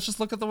problems. Let's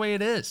just look at the way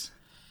it is.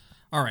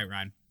 All right,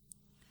 Ryan.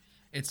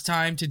 It's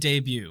time to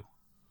debut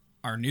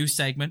our new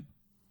segment.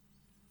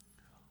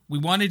 We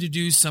wanted to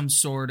do some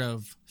sort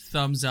of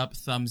thumbs up,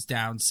 thumbs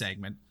down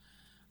segment,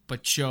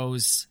 but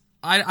chose...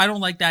 I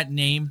don't like that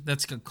name.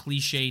 That's a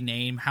cliche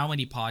name. How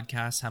many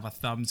podcasts have a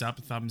thumbs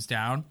up, thumbs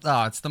down?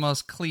 Oh, it's the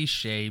most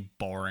cliche,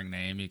 boring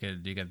name you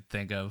could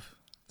think of.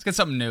 Let's get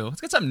something new.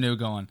 Let's get something new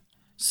going.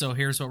 So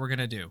here's what we're going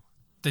to do.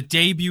 The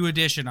debut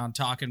edition on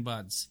Talkin'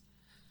 Buds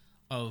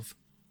of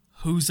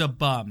Who's a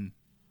Bum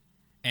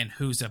and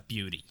Who's a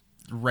Beauty.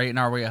 Right in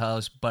our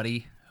wheelhouse,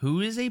 buddy. Who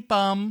is a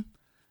bum?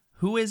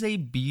 Who is a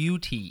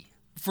beauty?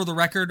 For the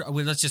record,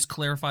 let's just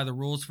clarify the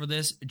rules for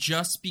this.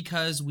 Just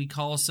because we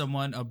call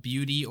someone a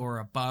beauty or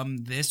a bum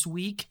this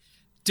week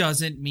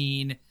doesn't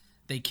mean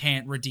they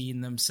can't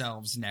redeem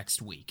themselves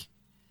next week.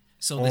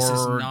 So this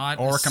is not...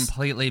 Or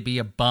completely be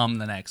a bum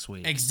the next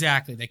week.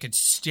 Exactly. They could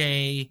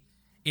stay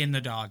in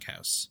the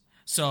doghouse.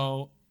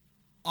 So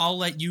I'll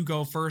let you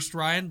go first,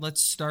 Ryan.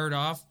 Let's start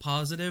off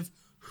positive.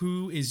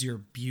 Who is your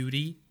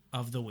beauty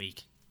of the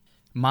week?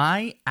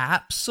 My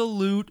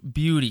absolute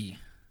beauty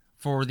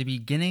for the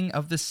beginning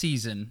of the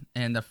season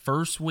and the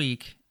first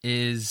week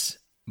is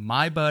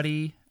my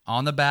buddy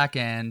on the back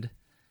end,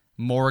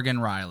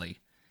 Morgan Riley.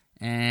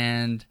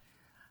 And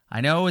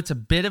I know it's a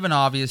bit of an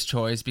obvious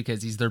choice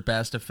because he's their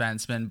best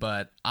defenseman,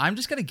 but I'm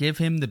just going to give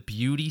him the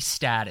beauty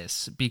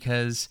status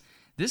because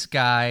this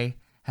guy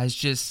has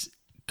just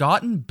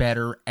gotten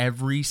better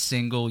every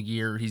single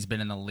year he's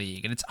been in the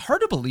league. And it's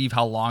hard to believe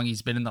how long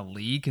he's been in the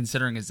league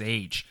considering his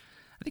age.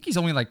 I think he's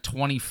only like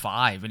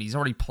 25 and he's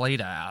already played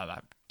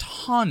a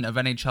ton of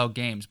NHL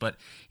games, but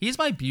he's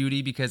my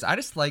beauty because I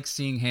just like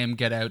seeing him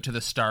get out to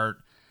the start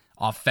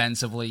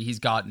offensively. He's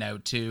gotten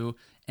out to,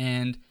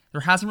 and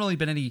there hasn't really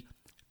been any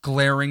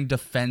glaring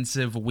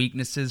defensive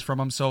weaknesses from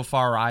him so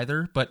far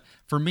either. But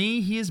for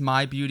me, he is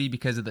my beauty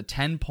because of the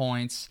 10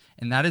 points,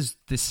 and that is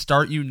the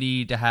start you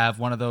need to have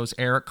one of those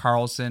Erik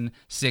Karlsson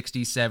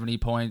 60, 70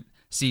 point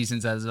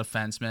seasons as a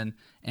defenseman.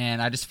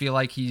 And I just feel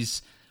like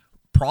he's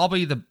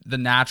probably the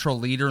natural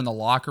leader in the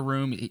locker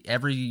room.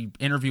 Every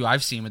interview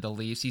I've seen with the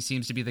Leafs, he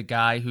seems to be the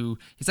guy who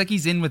he's like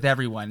he's in with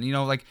everyone. You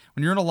know, like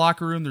when you're in a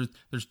locker room,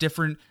 there's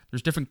different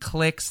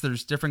cliques,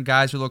 there's different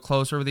guys who look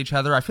closer with each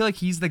other. I feel like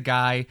he's the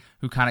guy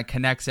who kind of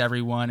connects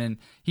everyone, and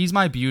he's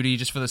my beauty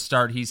just for the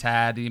start he's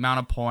had, the amount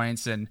of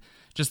points, and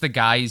just the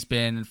guy he's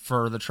been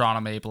for the Toronto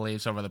Maple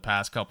Leafs over the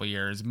past couple of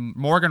years.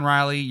 Morgan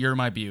Riley, you're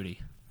my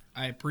beauty.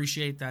 I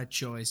appreciate that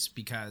choice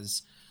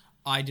because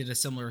I did a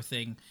similar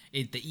thing.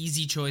 The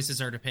easy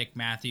choices are to pick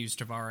Matthews,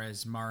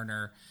 Tavares,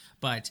 Marner,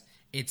 but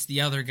it's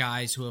the other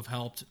guys who have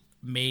helped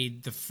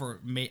get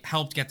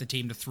the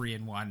team to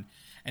 3-1,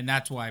 and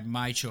that's why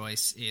my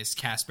choice is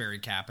Kasperi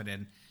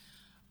Kapanen.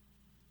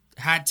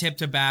 Hat tip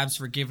to Babs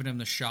for giving him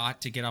the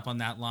shot to get up on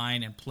that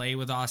line and play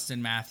with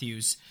Auston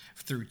Matthews.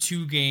 Through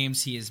 2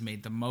 games, he has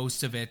made the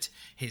most of it.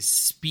 His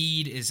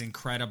speed is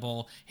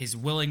incredible. His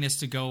willingness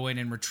to go in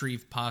and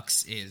retrieve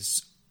pucks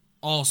is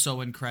also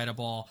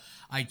incredible.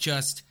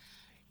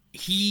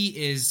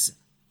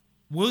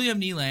 William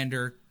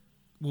Nylander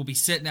will be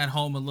sitting at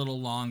home a little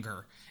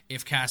longer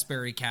if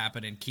Kasperi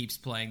Kapanen keeps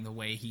playing the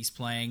way he's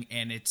playing,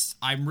 and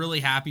I'm really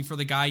happy for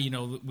the guy. You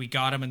know, we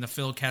got him in the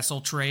Phil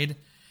Kessel trade,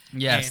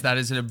 Yes, And that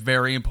is a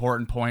very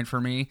important point for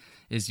me,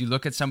 is you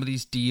look at some of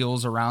these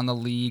deals around the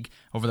league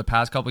over the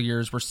past couple of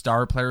years where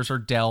star players are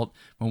dealt.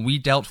 When we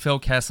dealt Phil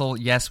Kessel,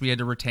 yes, we had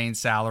to retain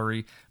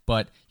salary,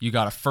 but you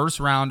got a first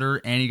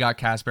rounder and you got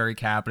Kasperi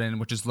Kapanen,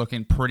 which is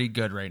looking pretty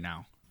good right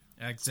now.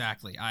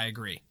 Exactly. I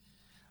agree.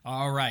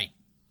 All right.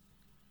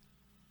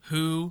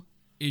 Who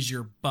is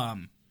your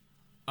bum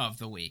of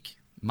the week?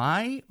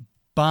 My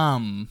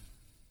bum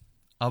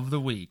of the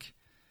week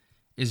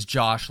is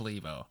Josh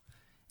Leivo.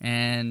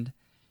 And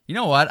you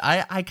know what?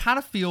 I kind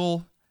of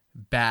feel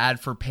bad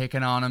for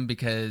picking on him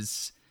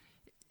because,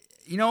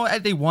 you know,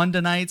 they won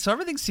tonight, so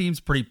everything seems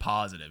pretty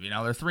positive. You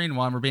know, they're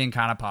 3-1. We're being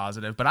kind of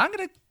positive. But I'm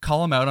going to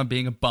call him out on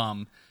being a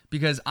bum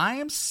because I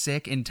am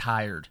sick and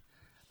tired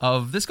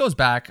of, this goes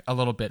back a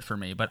little bit for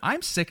me, but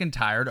I'm sick and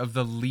tired of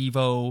the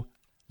Leivo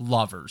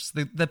lovers.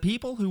 The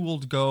people who will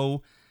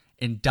go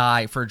and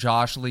die for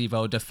Josh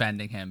Leivo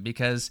defending him,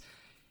 because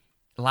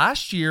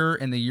last year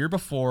and the year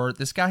before,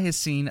 this guy has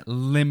seen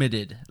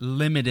limited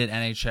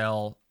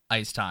NHL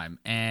ice time.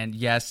 And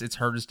yes, it's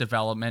hurt his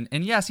development.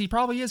 And yes, he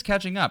probably is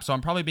catching up. So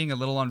I'm probably being a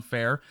little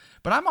unfair.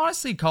 But I'm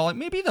honestly calling,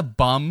 maybe the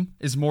bum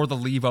is more the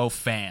Leivo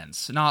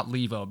fans, not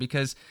Leivo.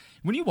 Because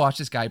when you watch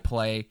this guy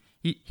play,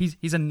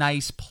 he's a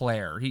nice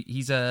player.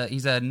 He's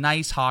a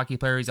nice hockey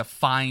player. He's a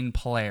fine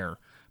player.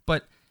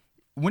 But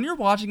when you're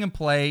watching him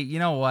play, you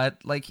know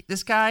what? Like,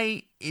 this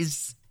guy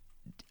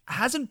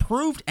hasn't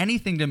proved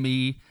anything to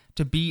me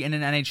to be in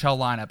an NHL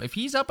lineup. If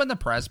he's up in the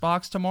press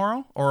box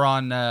tomorrow or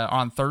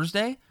on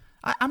Thursday,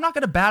 I'm not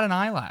going to bat an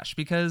eyelash,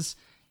 because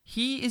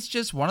he is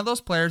just one of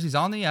those players. He's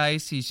on the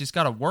ice. He's just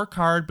got to work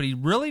hard, but he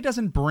really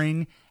doesn't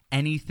bring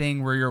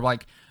anything where you're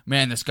like,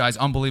 man, this guy's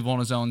unbelievable in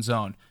his own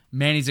zone.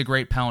 Man, he's a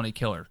great penalty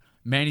killer.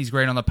 Man, he's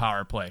great on the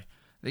power play.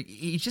 Like,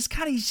 he's just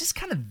kind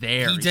of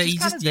there. He's just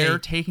kind of there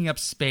taking up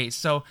space.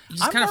 So he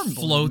just kind of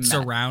floats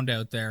around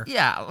out there.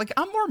 Yeah, like,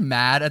 I'm more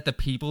mad at the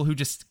people who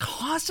just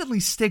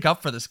constantly stick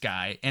up for this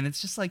guy. And it's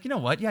just like, you know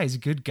what? Yeah, he's a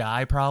good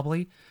guy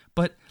probably,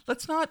 but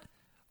let's not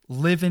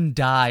live and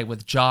die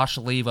with Josh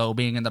Leivo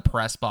being in the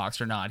press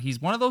box or not.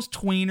 He's one of those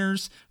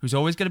tweeners who's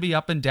always going to be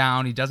up and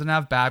down. He doesn't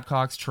have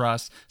Babcock's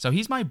trust. So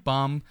he's my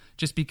bum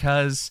just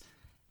because,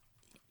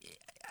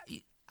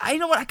 I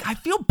know what, I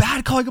feel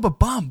bad calling him a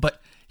bum,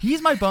 but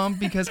he's my bum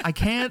because I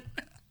can't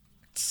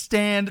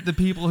stand the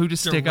people who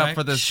just stick up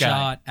for this guy.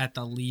 Shot at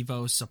the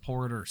Leivo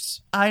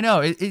supporters. I know.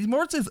 It's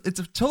more,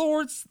 it's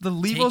towards the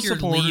Leivo supporters.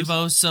 Take your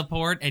Leivo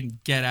support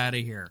and get out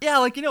of here. Yeah,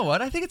 like, you know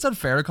what? I think it's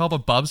unfair to call him a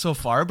bum so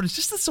far, but it's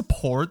just the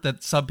support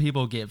that some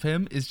people give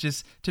him is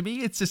just, to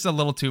me, it's just a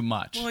little too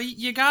much. Well,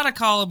 you gotta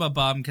call him a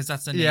bum because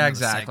that's the name Yeah, of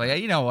exactly. the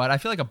segment. You know what? I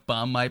feel like a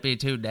bum might be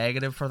too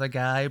negative for the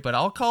guy, but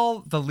I'll call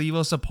the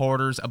Leivo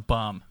supporters a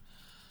bum.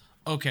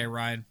 Okay,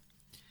 Ryan.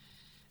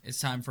 It's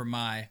time for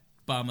my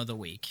bum of the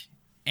week.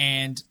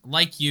 And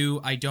like you,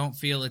 I don't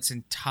feel it's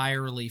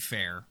entirely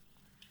fair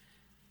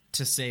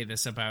to say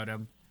this about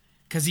him,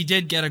 because he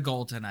did get a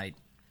goal tonight.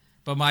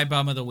 But my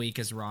bum of the week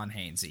is Ron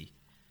Hainsey.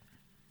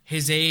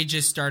 His age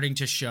is starting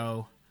to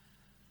show.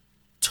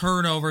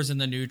 Turnovers in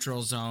the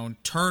neutral zone,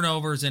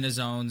 turnovers in his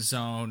own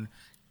zone,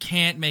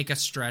 can't make a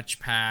stretch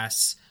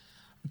pass,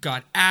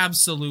 got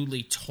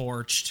absolutely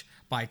torched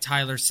by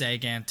Tyler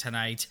Seguin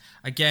tonight.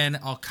 Again,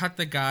 I'll cut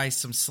the guy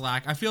some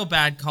slack. I feel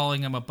bad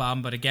calling him a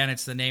bum, but again,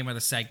 it's the name of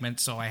the segment,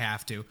 so I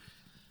have to.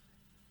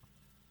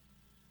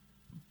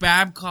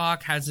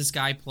 Babcock has this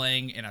guy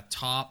playing in a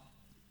top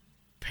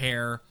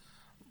pair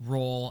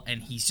role,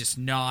 and he's just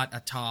not a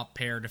top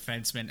pair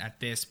defenseman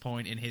at this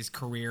point in his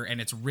career, and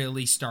it's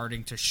really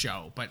starting to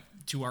show. But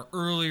to our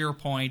earlier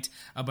point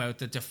about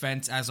the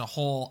defense as a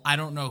whole, I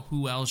don't know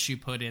who else you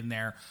put in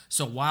there.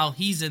 So while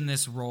he's in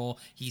this role,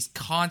 he's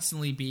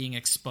constantly being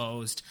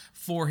exposed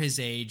for his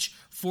age,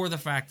 for the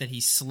fact that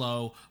he's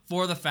slow,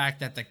 for the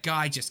fact that the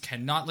guy just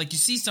cannot, like, you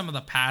see some of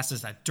the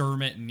passes that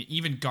Dermott and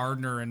even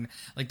Gardner and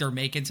like they're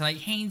making tonight.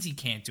 Hainsey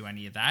can't do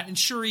any of that. And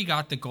sure, he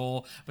got the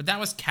goal, but that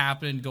was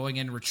Kapanen going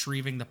in,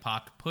 retrieving the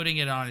puck, putting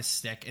it on his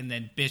stick, and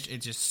then it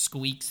just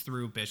squeaks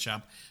through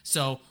Bishop.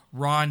 So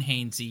Ron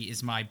Hainsey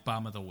is my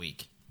bum of the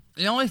week.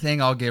 The only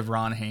thing I'll give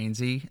Ron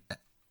Hainsey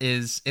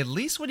is, at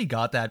least when he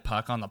got that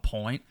puck on the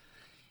point,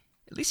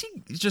 at least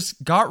he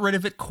just got rid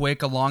of it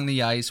quick along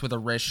the ice with a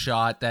wrist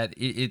shot that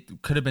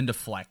it could have been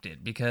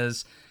deflected.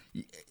 Because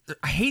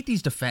I hate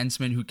these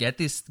defensemen who get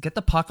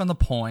the puck on the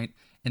point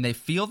and they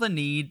feel the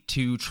need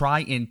to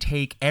try and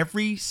take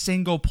every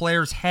single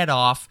player's head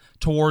off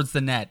towards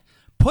the net.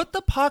 Put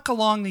the puck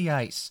along the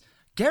ice.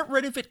 Get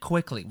rid of it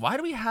quickly. Why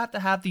do we have to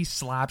have these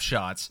slap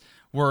shots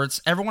where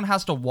everyone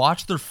has to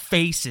watch their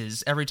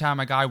faces every time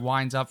a guy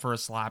winds up for a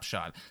slap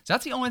shot? So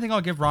that's the only thing I'll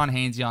give Ron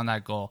Hainsey on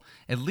that goal.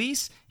 At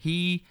least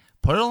he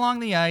put it along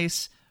the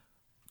ice.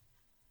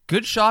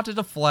 Good shot to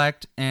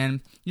deflect.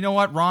 And you know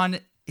what? Ron,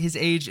 his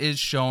age is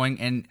showing,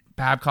 and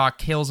Babcock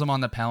kills him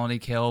on the penalty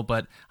kill.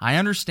 But I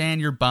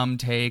understand your bum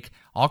take.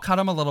 I'll cut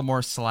him a little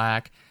more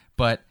slack.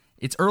 But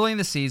it's early in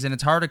the season.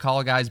 It's hard to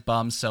call guys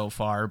bums so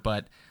far.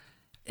 But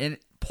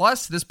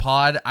Plus, this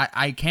pod,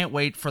 I can't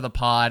wait for the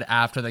pod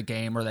after the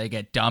game where they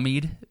get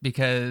dummied,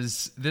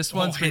 because this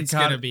one's been it's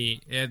going to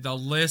be, the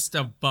list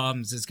of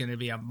bums is going to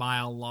be a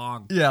mile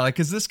long. Yeah, like,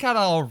 because this kind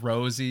of all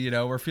rosy,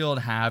 we're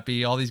feeling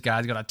happy. All these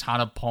guys got a ton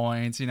of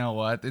points. You know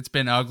what? It's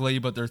been ugly,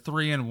 but they're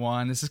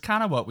 3-1. This is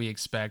kind of what we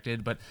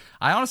expected, but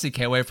I honestly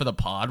can't wait for the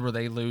pod where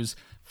they lose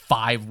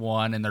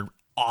 5-1 and they're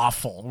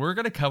awful. We're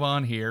going to come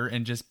on here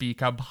and just be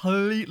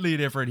completely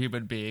different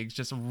human beings,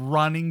 just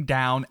running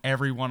down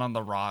everyone on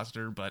the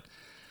roster, but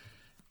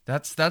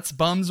that's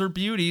bums or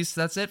beauties.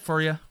 That's it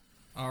for you.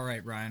 All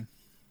right, Ryan.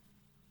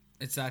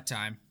 It's that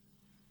time.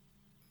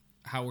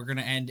 How we're going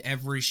to end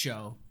every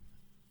show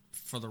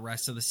for the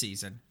rest of the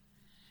season.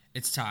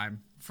 It's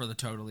time for the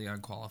totally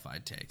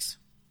unqualified takes.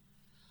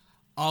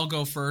 I'll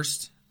go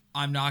first.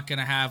 I'm not going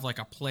to have like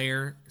a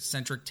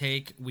player-centric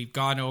take. We've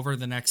gone over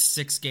the next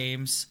 6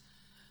 games.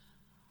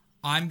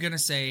 I'm going to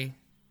say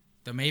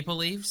the Maple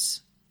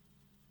Leafs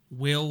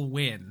will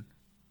win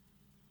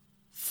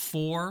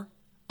 4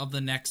 of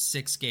the next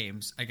 6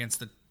 games against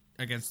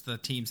the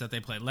teams that they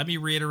play. Let me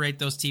reiterate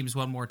those teams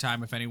one more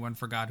time if anyone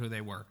forgot who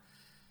they were.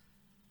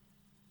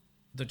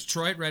 The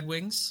Detroit Red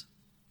Wings,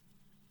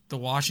 the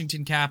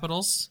Washington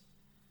Capitals,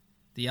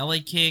 the LA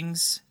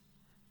Kings,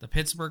 the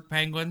Pittsburgh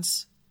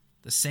Penguins,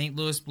 the St.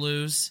 Louis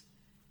Blues,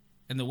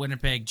 and the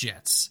Winnipeg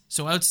Jets.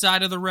 So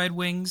outside of the Red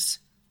Wings,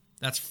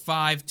 that's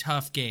 5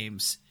 tough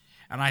games.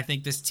 And I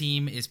think this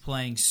team is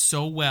playing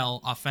so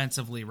well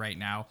offensively right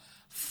now.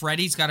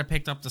 Freddie's got to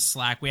pick up the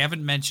slack. We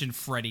haven't mentioned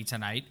Freddie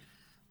tonight,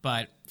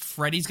 but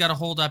Freddie's got to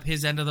hold up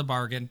his end of the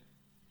bargain.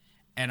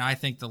 And I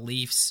think the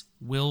Leafs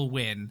will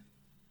win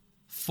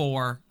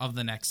 4 of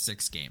the next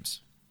 6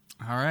 games.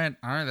 All right.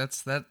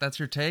 That's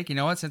your take. You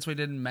know what? Since we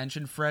didn't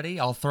mention Freddie,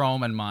 I'll throw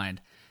him in mind.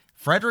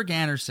 Frederik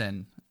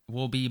Andersen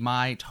will be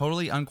my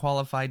totally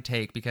unqualified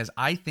take, because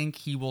I think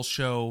he will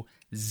show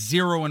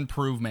 0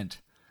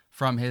 improvement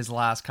from his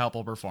last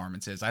couple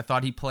performances. I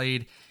thought he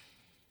played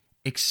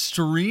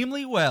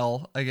extremely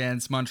well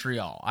against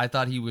Montreal. I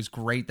thought he was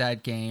great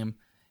that game.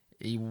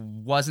 He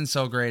wasn't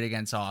so great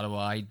against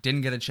Ottawa. He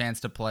didn't get a chance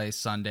to play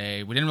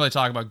Sunday. We didn't really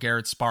talk about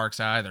Garrett Sparks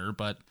either,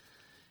 but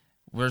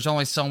there's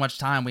only so much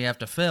time we have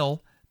to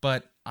fill.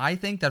 But I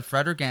think that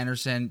Frederik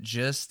Andersen,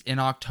 just in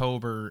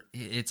October,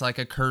 it's like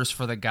a curse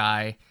for the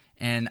guy.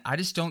 And I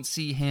just don't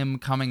see him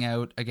coming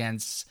out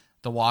against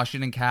the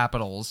Washington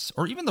Capitals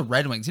or even the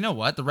Red Wings. You know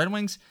what? The Red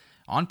Wings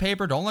on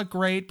paper don't look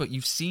great, but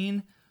you've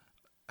seen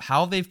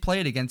how they've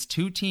played against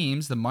 2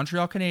 teams, the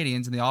Montreal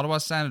Canadiens and the Ottawa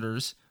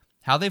Senators,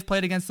 how they've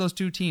played against those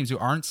 2 teams who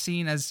aren't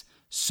seen as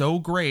so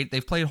great.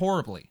 They've played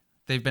horribly.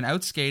 They've been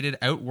outskated,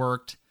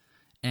 outworked,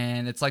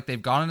 and it's like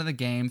they've gone into the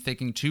game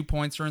thinking 2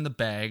 points are in the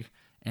bag,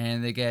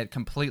 and they get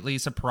completely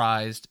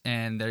surprised,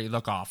 and they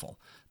look awful.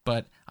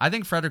 But I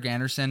think Frederik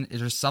Andersen,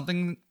 there's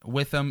something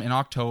with him in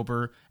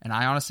October, and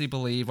I honestly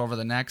believe from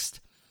the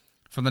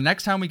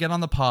next time we get on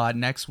the pod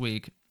next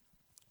week,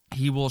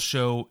 he will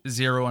show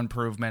 0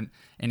 improvement,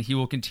 and he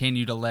will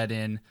continue to let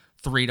in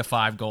 3 to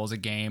 5 goals a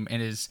game,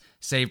 and his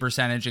save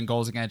percentage and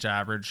goals against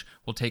average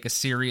will take a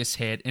serious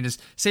hit, and his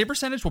save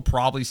percentage will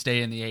probably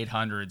stay in the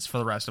 800s for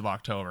the rest of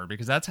October,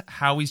 because that's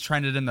how he's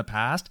trended in the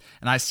past,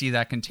 and I see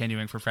that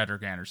continuing for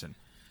Frederik Andersen.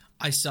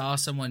 I saw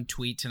someone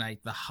tweet tonight,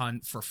 the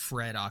hunt for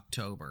Fred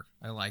October.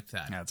 I like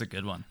that. Yeah, that's a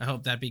good one. I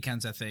hope that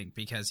becomes a thing,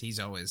 because he's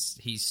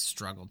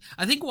struggled.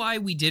 I think why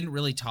we didn't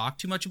really talk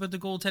too much about the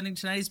goaltending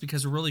tonight is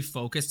because we're really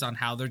focused on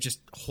how they're just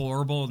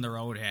horrible in their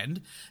own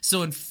end.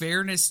 So in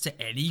fairness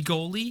to any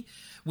goalie,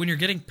 when you're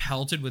getting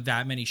pelted with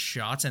that many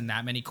shots and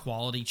that many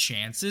quality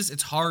chances,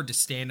 it's hard to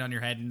stand on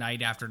your head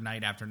night after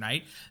night after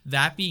night.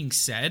 That being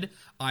said,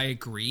 I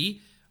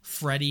agree.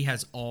 Freddie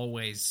has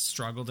always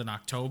struggled in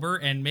October,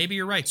 and maybe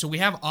you're right. So we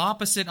have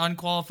opposite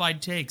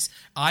unqualified takes.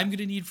 I'm going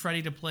to need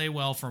Freddie to play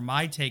well for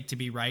my take to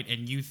be right,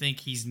 and you think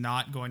he's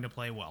not going to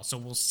play well. So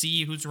we'll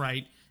see who's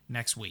right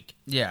next week.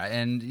 Yeah,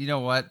 and you know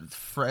what?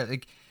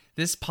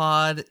 This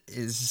pod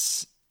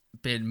has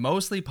been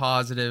mostly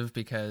positive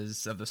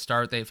because of the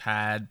start they've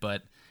had,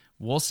 but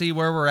we'll see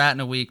where we're at in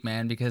a week,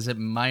 man, because it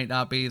might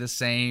not be the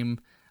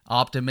same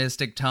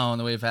optimistic tone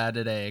that we've had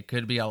today. It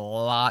could be a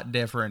lot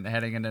different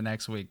heading into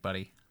next week,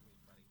 buddy.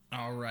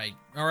 All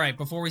right.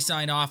 Before we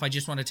sign off, I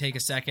just want to take a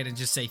second and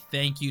just say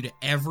thank you to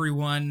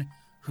everyone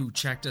who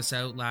checked us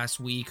out last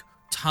week.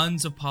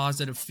 Tons of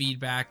positive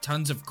feedback,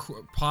 tons of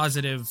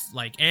positive,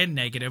 and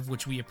negative,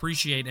 which we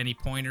appreciate any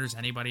pointers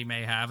anybody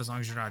may have, as long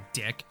as you're not a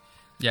dick.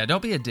 Yeah,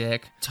 don't be a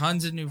dick.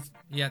 Tons of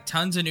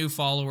new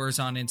followers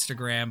on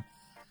Instagram.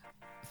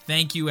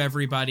 Thank you,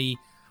 everybody.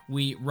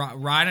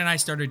 Ryan and I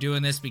started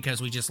doing this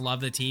because we just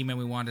love the team and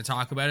we wanted to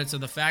talk about it. So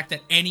the fact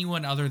that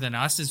anyone other than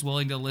us is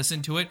willing to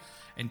listen to it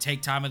and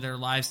take time of their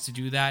lives to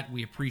do that,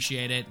 we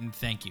appreciate it, and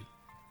thank you.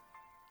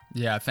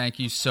 Yeah, thank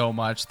you so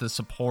much. The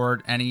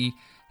support.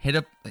 Hit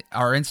up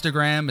our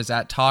Instagram is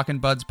at Talkin'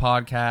 Buds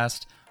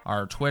Podcast.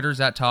 Our Twitter's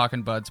at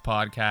Talkin' Buds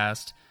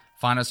Podcast.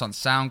 Find us on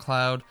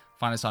SoundCloud.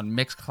 Find us on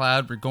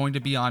Mixcloud. We're going to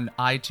be on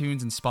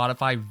iTunes and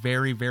Spotify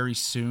very, very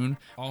soon.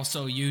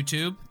 Also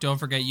YouTube. Don't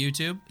forget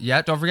YouTube.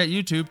 Yeah, don't forget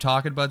YouTube,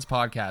 Talkin' Buds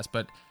Podcast.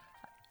 But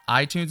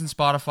iTunes and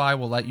Spotify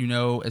will let you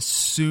know as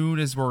soon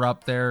as we're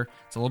up there.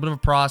 It's a little bit of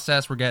a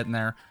process. We're getting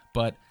there.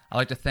 But I'd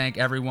like to thank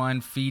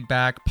everyone.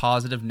 Feedback,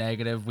 positive,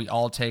 negative, we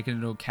all take it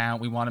into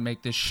account. We want to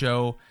make this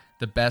show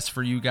the best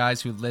for you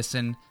guys who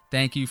listen.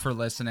 Thank you for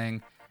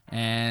listening.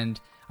 And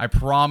I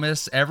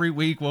promise every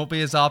week won't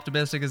be as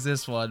optimistic as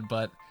this one,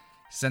 but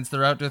since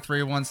they're out to a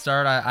 3-1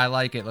 start, I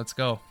like it. Let's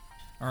go.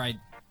 All right.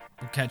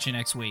 We'll catch you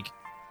next week.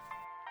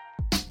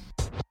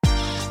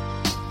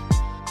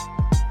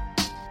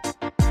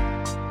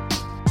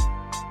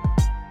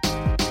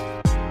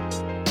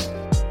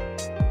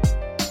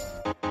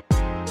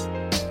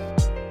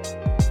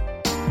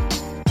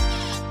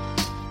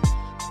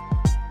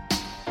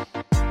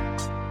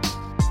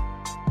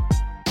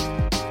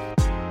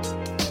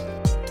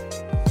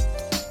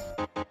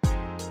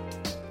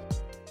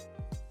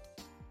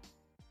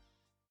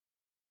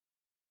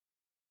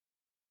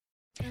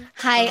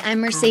 Hi, I'm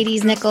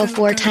Mercedes Nichol,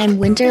 4-time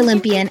Winter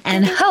Olympian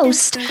and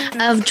host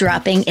of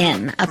Dropping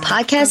In, a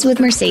podcast with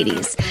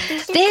Mercedes.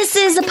 This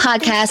is a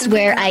podcast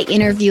where I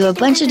interview a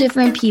bunch of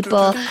different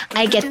people.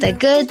 I get the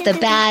good, the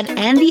bad,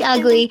 and the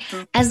ugly,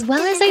 as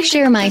well as I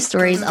share my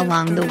stories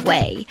along the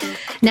way.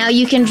 Now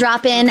you can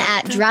drop in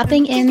at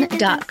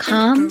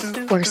droppingin.com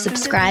or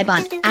subscribe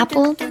on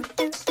Apple,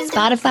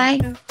 Spotify,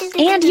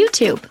 and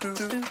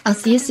YouTube. I'll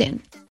see you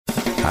soon.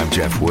 I'm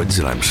Jeff Woods,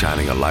 and I'm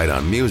shining a light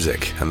on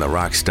music and the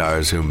rock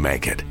stars who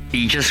make it.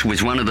 He just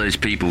was one of those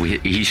people,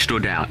 he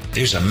stood out.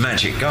 He was a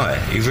magic guy.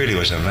 He really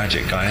was a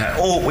magic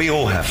guy. We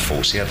all have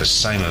faults. He had the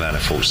same amount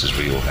of faults as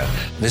we all had.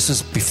 This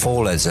was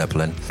before Led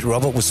Zeppelin.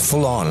 Robert was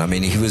full on. I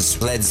mean, he was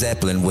Led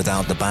Zeppelin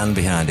without the band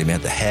behind him. He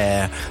had the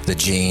hair, the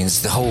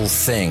jeans, the whole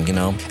thing, you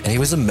know, and he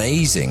was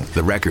amazing.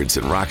 The Records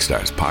and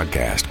Rockstars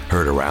podcast,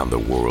 heard around the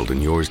world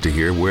and yours to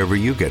hear wherever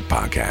you get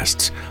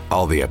podcasts.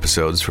 All the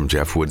episodes from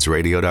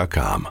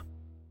JeffWoodsRadio.com.